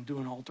pressing in and do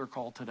an altar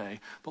call today.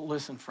 But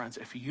listen, friends,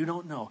 if you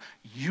don't know,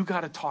 you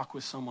got to talk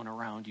with someone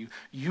around you.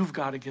 You've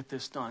got to get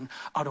this done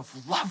out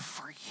of love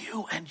for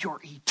you and your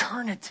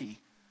eternity.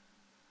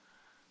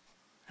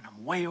 And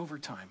I'm way over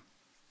time.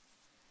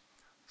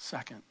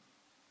 Second,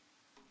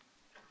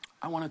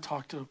 I want to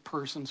talk to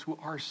persons who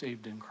are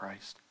saved in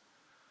Christ.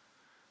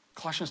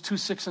 Colossians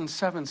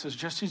 2:6-7 says,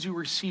 just as you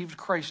received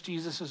Christ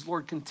Jesus as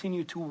Lord,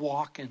 continue to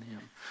walk in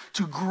him,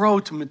 to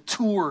grow, to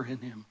mature in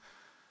him.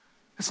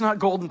 It's not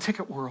golden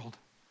ticket world.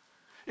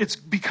 It's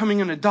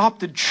becoming an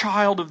adopted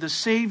child of the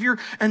Savior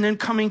and then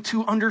coming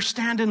to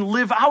understand and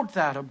live out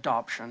that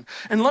adoption.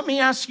 And let me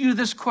ask you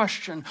this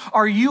question.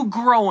 Are you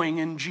growing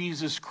in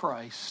Jesus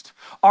Christ?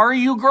 Are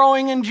you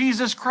growing in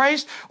Jesus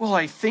Christ? Well,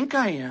 I think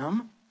I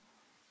am.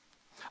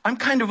 I'm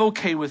kind of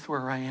okay with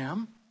where I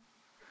am.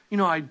 You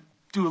know, I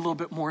do a little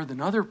bit more than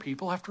other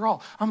people. After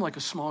all, I'm like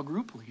a small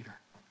group leader.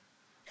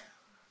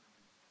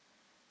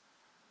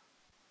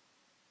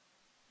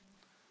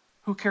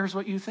 Who cares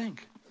what you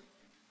think?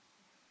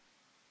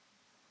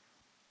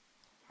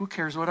 Who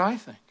cares what I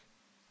think?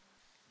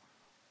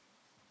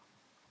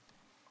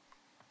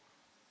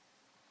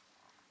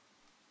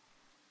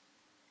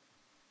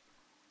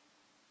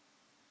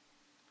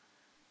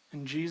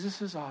 In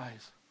Jesus'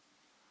 eyes,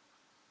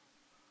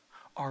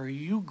 are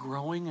you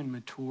growing and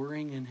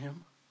maturing in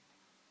him?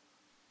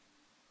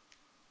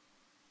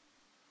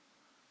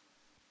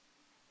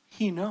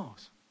 He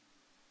knows.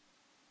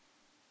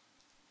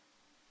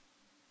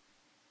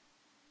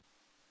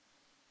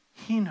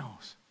 He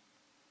knows.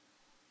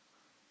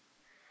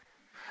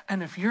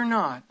 And if you're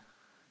not,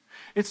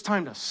 it's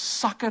time to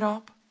suck it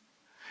up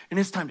and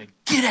it's time to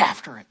get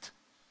after it.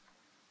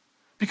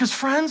 Because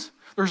friends,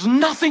 there's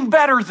nothing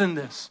better than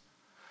this.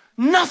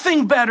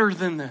 Nothing better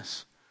than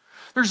this.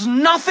 There's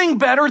nothing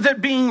better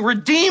than being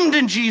redeemed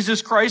in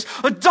Jesus Christ,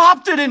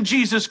 adopted in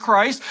Jesus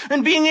Christ,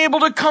 and being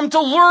able to come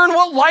to learn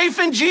what life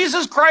in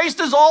Jesus Christ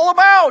is all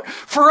about.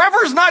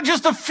 Forever is not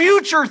just a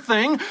future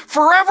thing.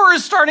 Forever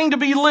is starting to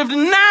be lived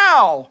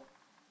now.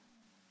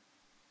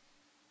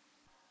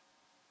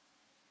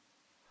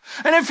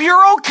 And if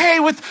you're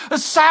okay with a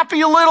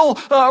sappy little,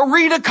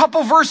 read a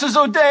couple verses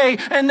a day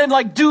and then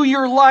do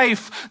your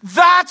life,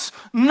 that's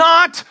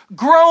not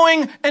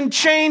growing and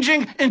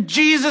changing in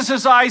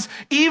Jesus' eyes.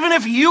 Even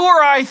if you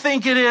or I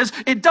think it is,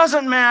 it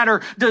doesn't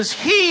matter. Does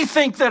he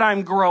think that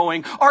I'm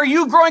growing? Are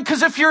you growing?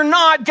 Because if you're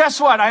not, guess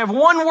what? I have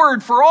one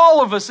word for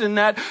all of us in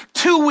that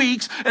 2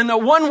 weeks, and the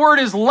one word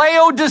is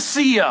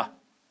Laodicea.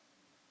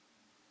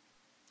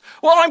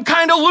 Well, I'm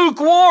kind of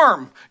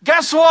lukewarm.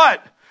 Guess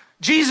what?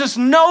 Jesus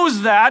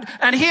knows that,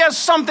 and he has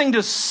something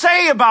to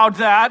say about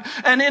that,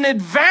 and in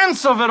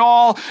advance of it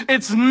all,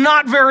 it's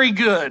not very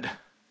good.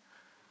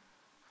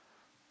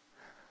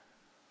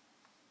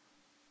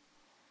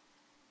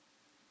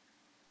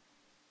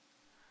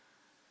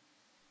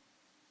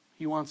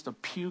 He wants to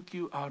puke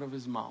you out of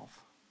his mouth.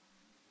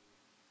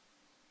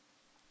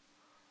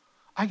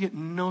 I get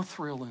no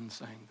thrill in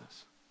saying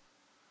this.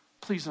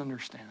 Please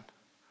understand.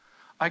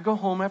 I go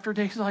home after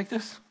days like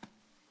this.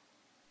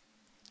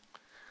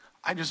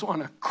 I just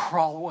want to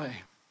crawl away.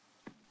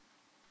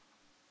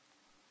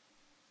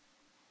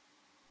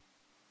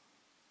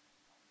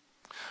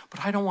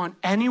 But I don't want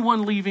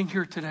anyone leaving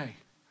here today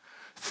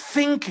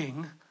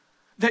thinking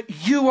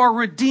that you are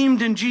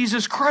redeemed in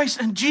Jesus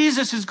Christ and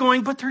Jesus is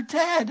going, but they're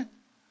dead.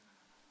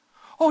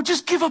 Oh,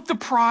 just give up the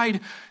pride.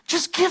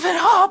 Just give it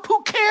up.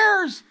 Who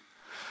cares?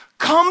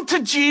 Come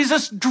to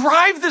Jesus,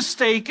 drive the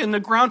stake in the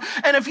ground.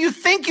 And if you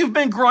think you've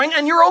been growing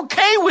and you're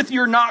okay with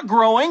your not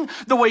growing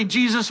the way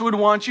Jesus would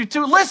want you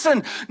to,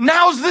 listen,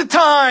 now's the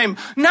time.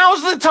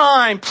 Now's the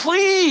time.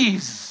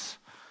 Please.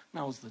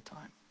 Now's the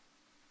time.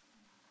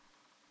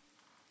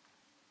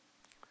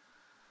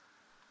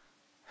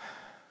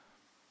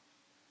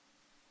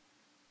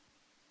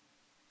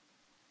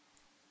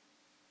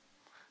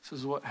 This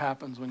is what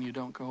happens when you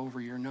don't go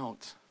over your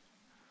notes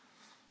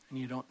and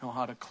you don't know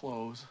how to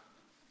close.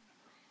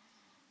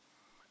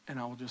 And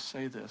I will just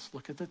say this.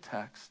 Look at the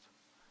text.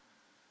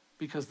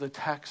 Because the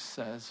text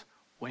says,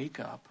 wake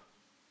up.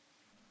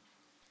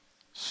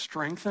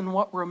 Strengthen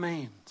what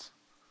remains.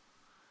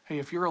 Hey,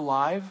 if you're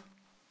alive,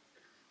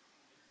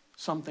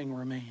 something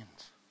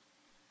remains.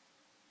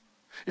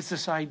 It's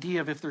this idea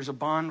of if there's a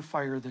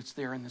bonfire that's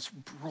there and this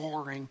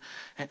roaring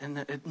and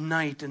at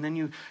night, and then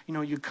you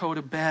go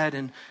to bed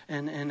and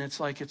it's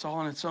like it's all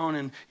on its own,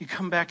 and you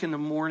come back in the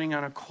morning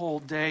on a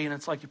cold day and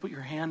it's like you put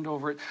your hand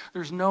over it.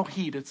 There's no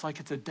heat. It's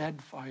like it's a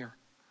dead fire.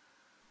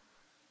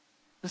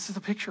 This is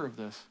the picture of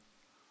this.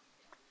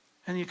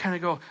 And you kind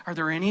of go, are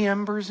there any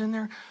embers in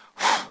there?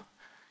 You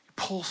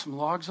pull some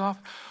logs off,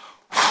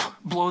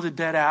 blow the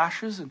dead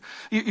ashes, and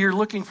you're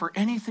looking for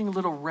anything a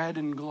little red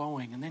and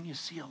glowing, and then you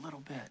see a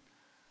little bit.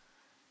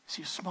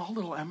 See a small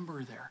little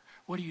ember there.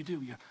 What do?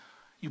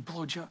 You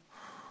blow and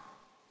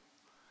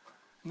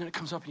then it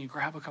comes up and you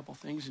grab a couple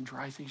things and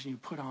dry things and you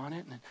put on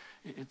it, and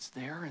it's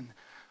there, and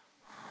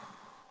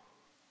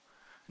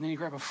then you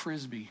grab a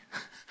Frisbee.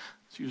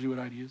 That's usually what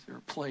I'd use, or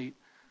a plate.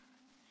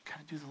 You kind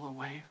of do the little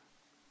wave.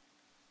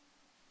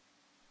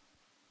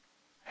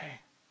 Hey,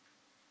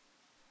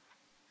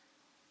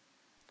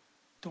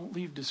 don't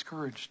leave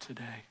discouraged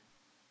today.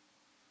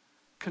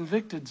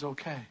 Convicted's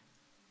okay.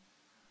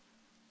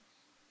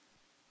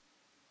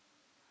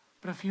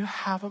 But if you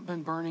haven't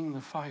been burning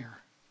the fire,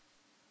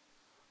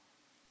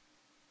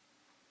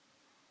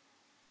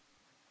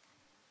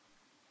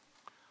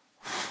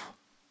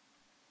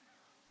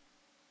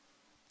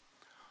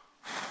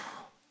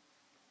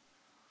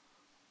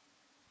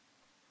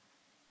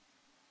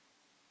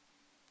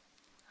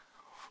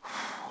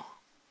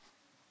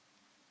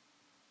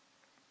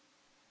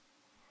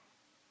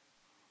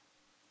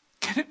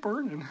 get it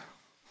burning,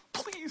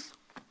 please.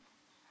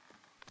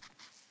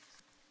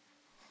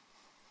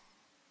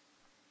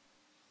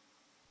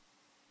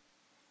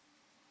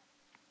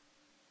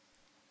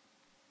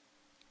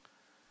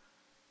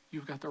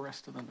 You've got the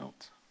rest of the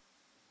notes.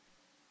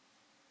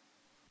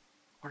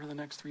 What are the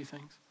next 3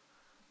 things?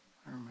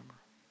 I don't remember.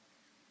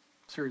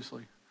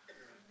 Seriously.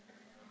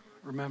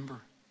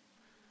 Remember.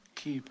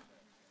 Keep.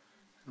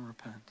 and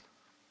repent.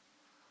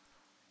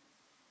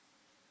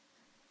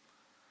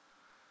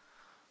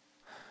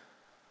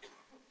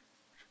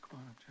 Come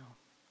on up, Joe.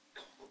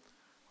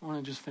 I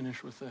want to just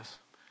finish with this.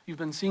 You've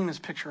been seeing this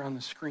picture on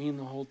the screen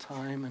the whole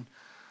time,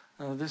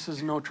 and this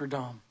is Notre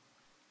Dame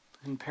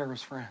in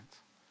Paris, France.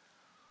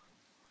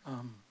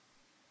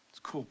 It's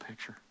a cool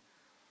picture.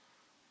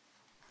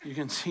 You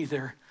can see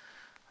there,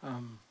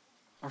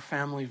 our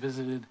family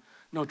visited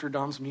Notre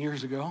Dame some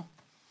years ago.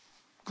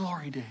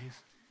 Glory days.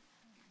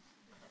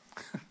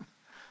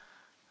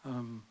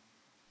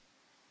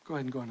 Go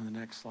ahead and go on to the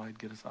next slide.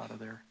 Get us out of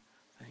there.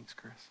 Thanks,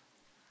 Chris.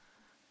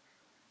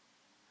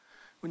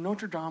 When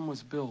Notre Dame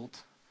was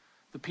built,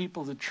 the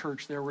people of the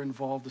church there were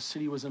involved. The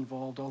city was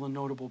involved. All the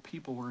notable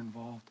people were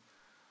involved.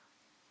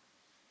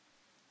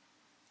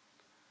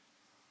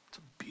 It's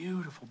a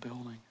beautiful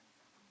building.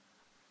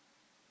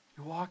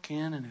 You walk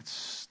in and it's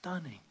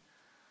stunning.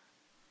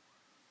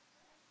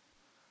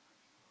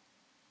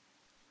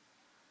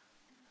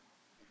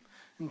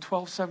 In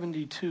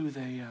 1272,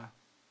 they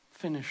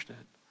finished it,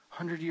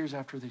 100 years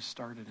after they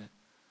started it.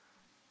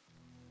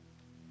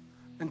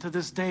 And to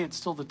this day, it's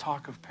still the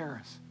talk of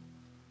Paris.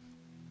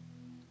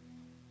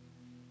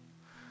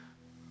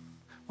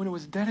 When it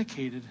was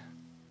dedicated,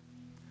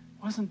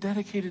 it wasn't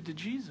dedicated to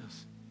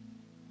Jesus.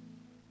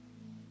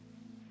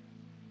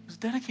 It was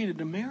dedicated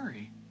to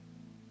Mary.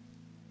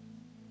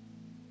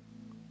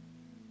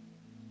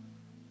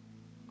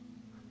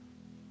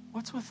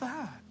 What's with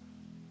that?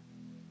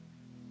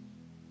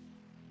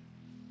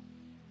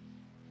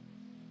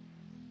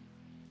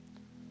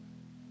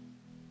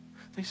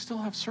 They still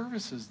have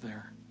services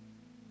there.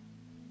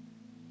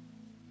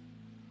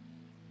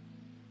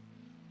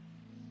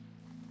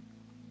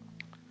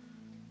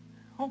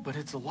 Oh, but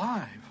it's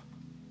alive.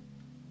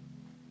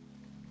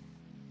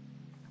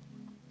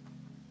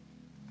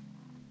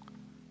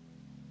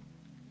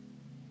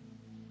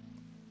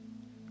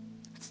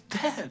 It's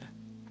dead.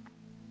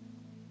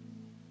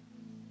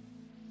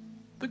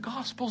 The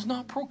gospel's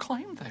not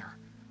proclaimed there.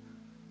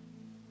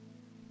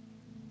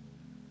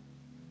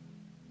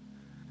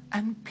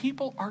 And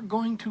people are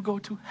going to go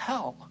to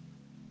hell.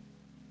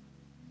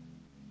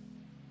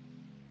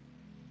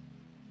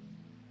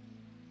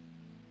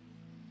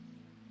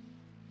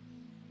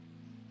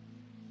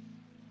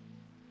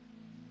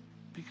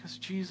 Because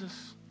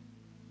Jesus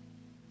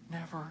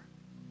never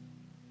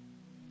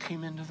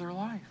came into their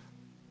life.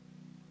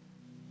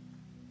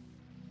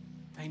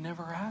 They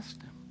never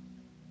asked him.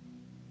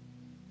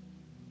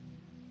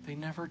 They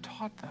never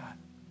taught that.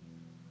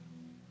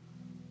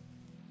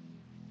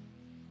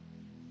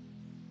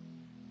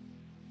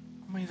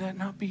 May that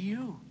not be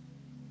you.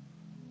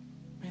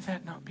 May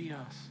that not be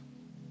us.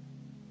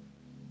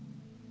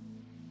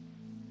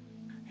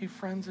 Hey,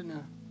 friends, in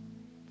a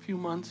few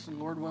months, and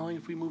Lord willing,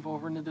 if we move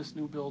over into this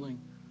new building,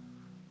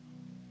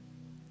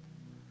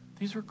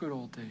 these were good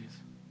old days.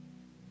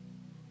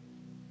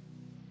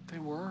 They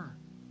were.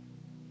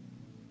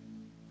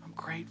 I'm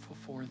grateful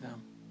for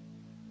them.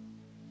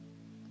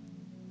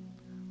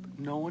 But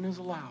no one is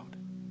allowed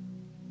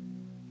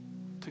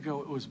to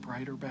go, it was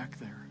brighter back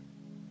there.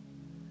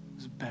 It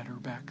was better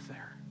back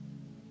there.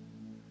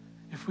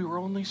 If we were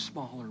only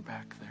smaller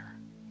back there,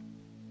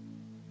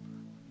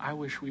 I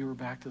wish we were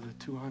back to the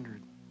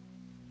 200.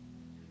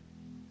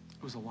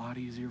 It was a lot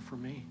easier for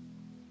me.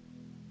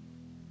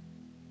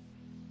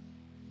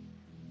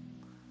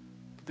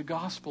 But the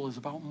gospel is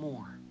about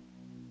more.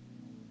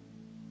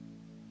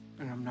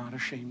 And I'm not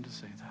ashamed to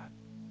say that.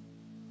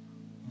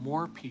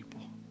 More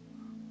people,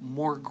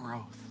 more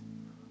growth,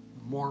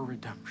 more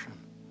redemption,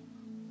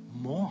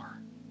 more.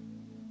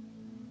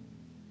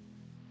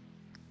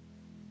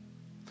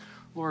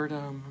 Lord,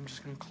 I'm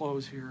just going to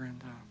close here,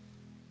 and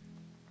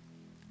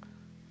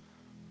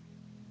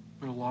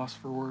I'm at a loss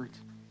for words.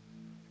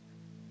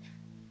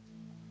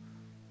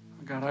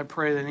 God, I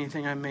pray that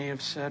anything I may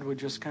have said would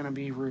just kind of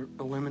be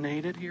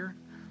eliminated here.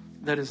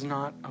 That is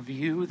not of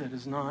you, that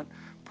is not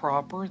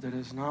proper, that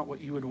is not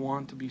what you would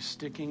want to be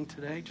sticking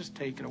today. Just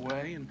take it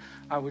away. And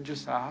I would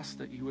just ask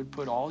that you would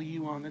put all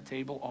you on the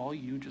table, all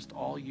you, just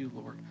all you,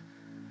 Lord.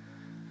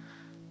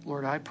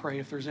 Lord, I pray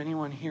if there's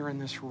anyone here in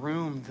this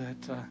room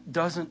that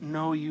doesn't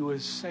know you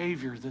as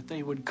Savior, that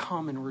they would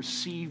come and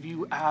receive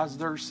you as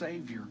their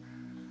Savior.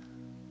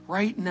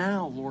 Right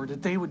now, Lord,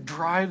 that they would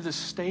drive the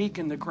stake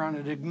in the ground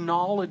and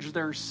acknowledge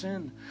their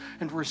sin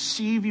and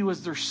receive you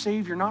as their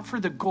Savior, not for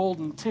the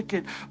golden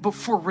ticket, but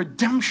for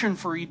redemption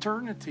for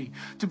eternity,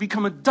 to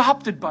become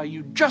adopted by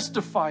you,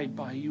 justified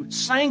by you,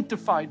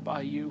 sanctified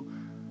by you.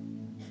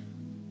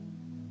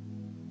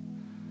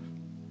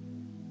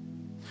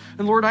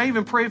 And Lord, I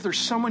even pray if there's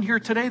someone here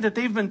today that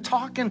they've been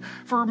talking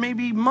for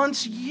maybe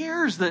months,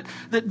 years, that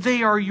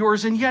they are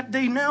yours, and yet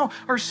they now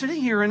are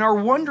sitting here and are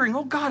wondering,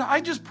 oh God,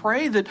 I just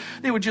pray that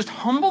they would just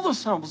humble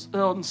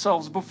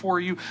themselves before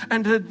you,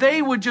 and that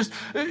they would just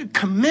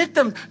commit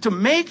them to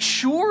make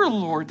sure,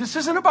 Lord, this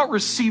isn't about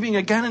receiving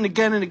again and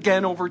again and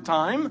again over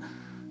time,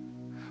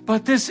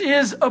 but this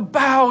is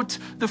about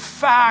the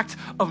fact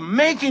of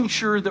making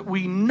sure that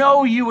we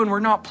know you and we're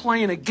not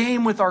playing a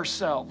game with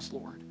ourselves,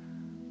 Lord.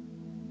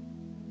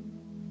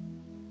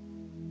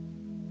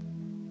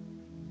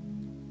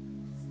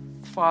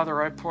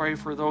 Father, I pray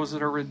for those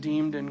that are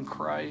redeemed in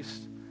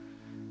Christ,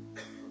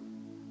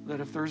 that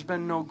if there's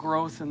been no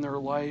growth in their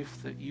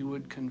life, that you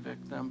would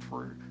convict them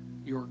for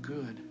your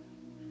good.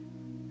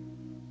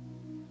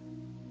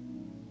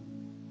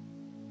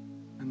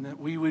 And that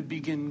we would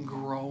begin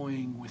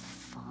growing with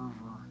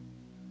fervor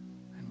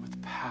and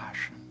with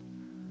passion.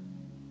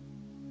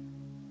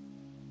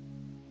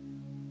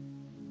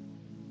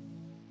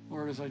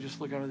 Lord, as I just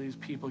look out at these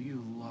people,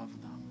 you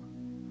love them.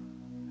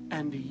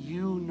 And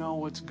you know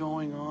what's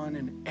going on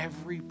in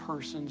every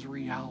person's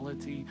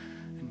reality.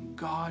 And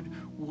God,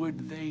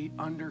 would they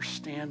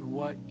understand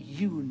what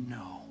you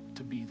know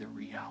to be the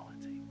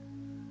reality?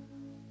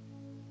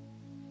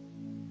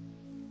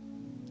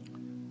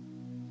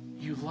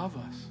 You love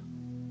us.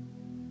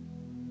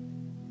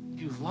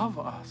 You love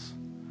us.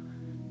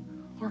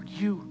 Lord,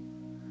 you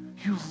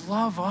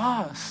love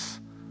us.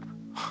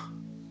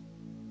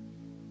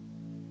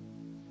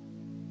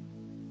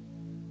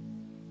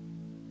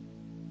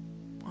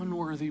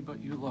 Unworthy,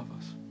 but you love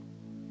us.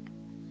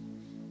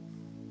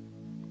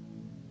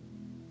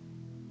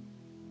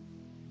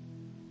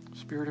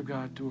 Spirit of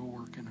God, do a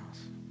work in us.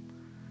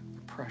 In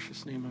the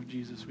precious name of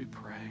Jesus we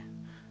pray.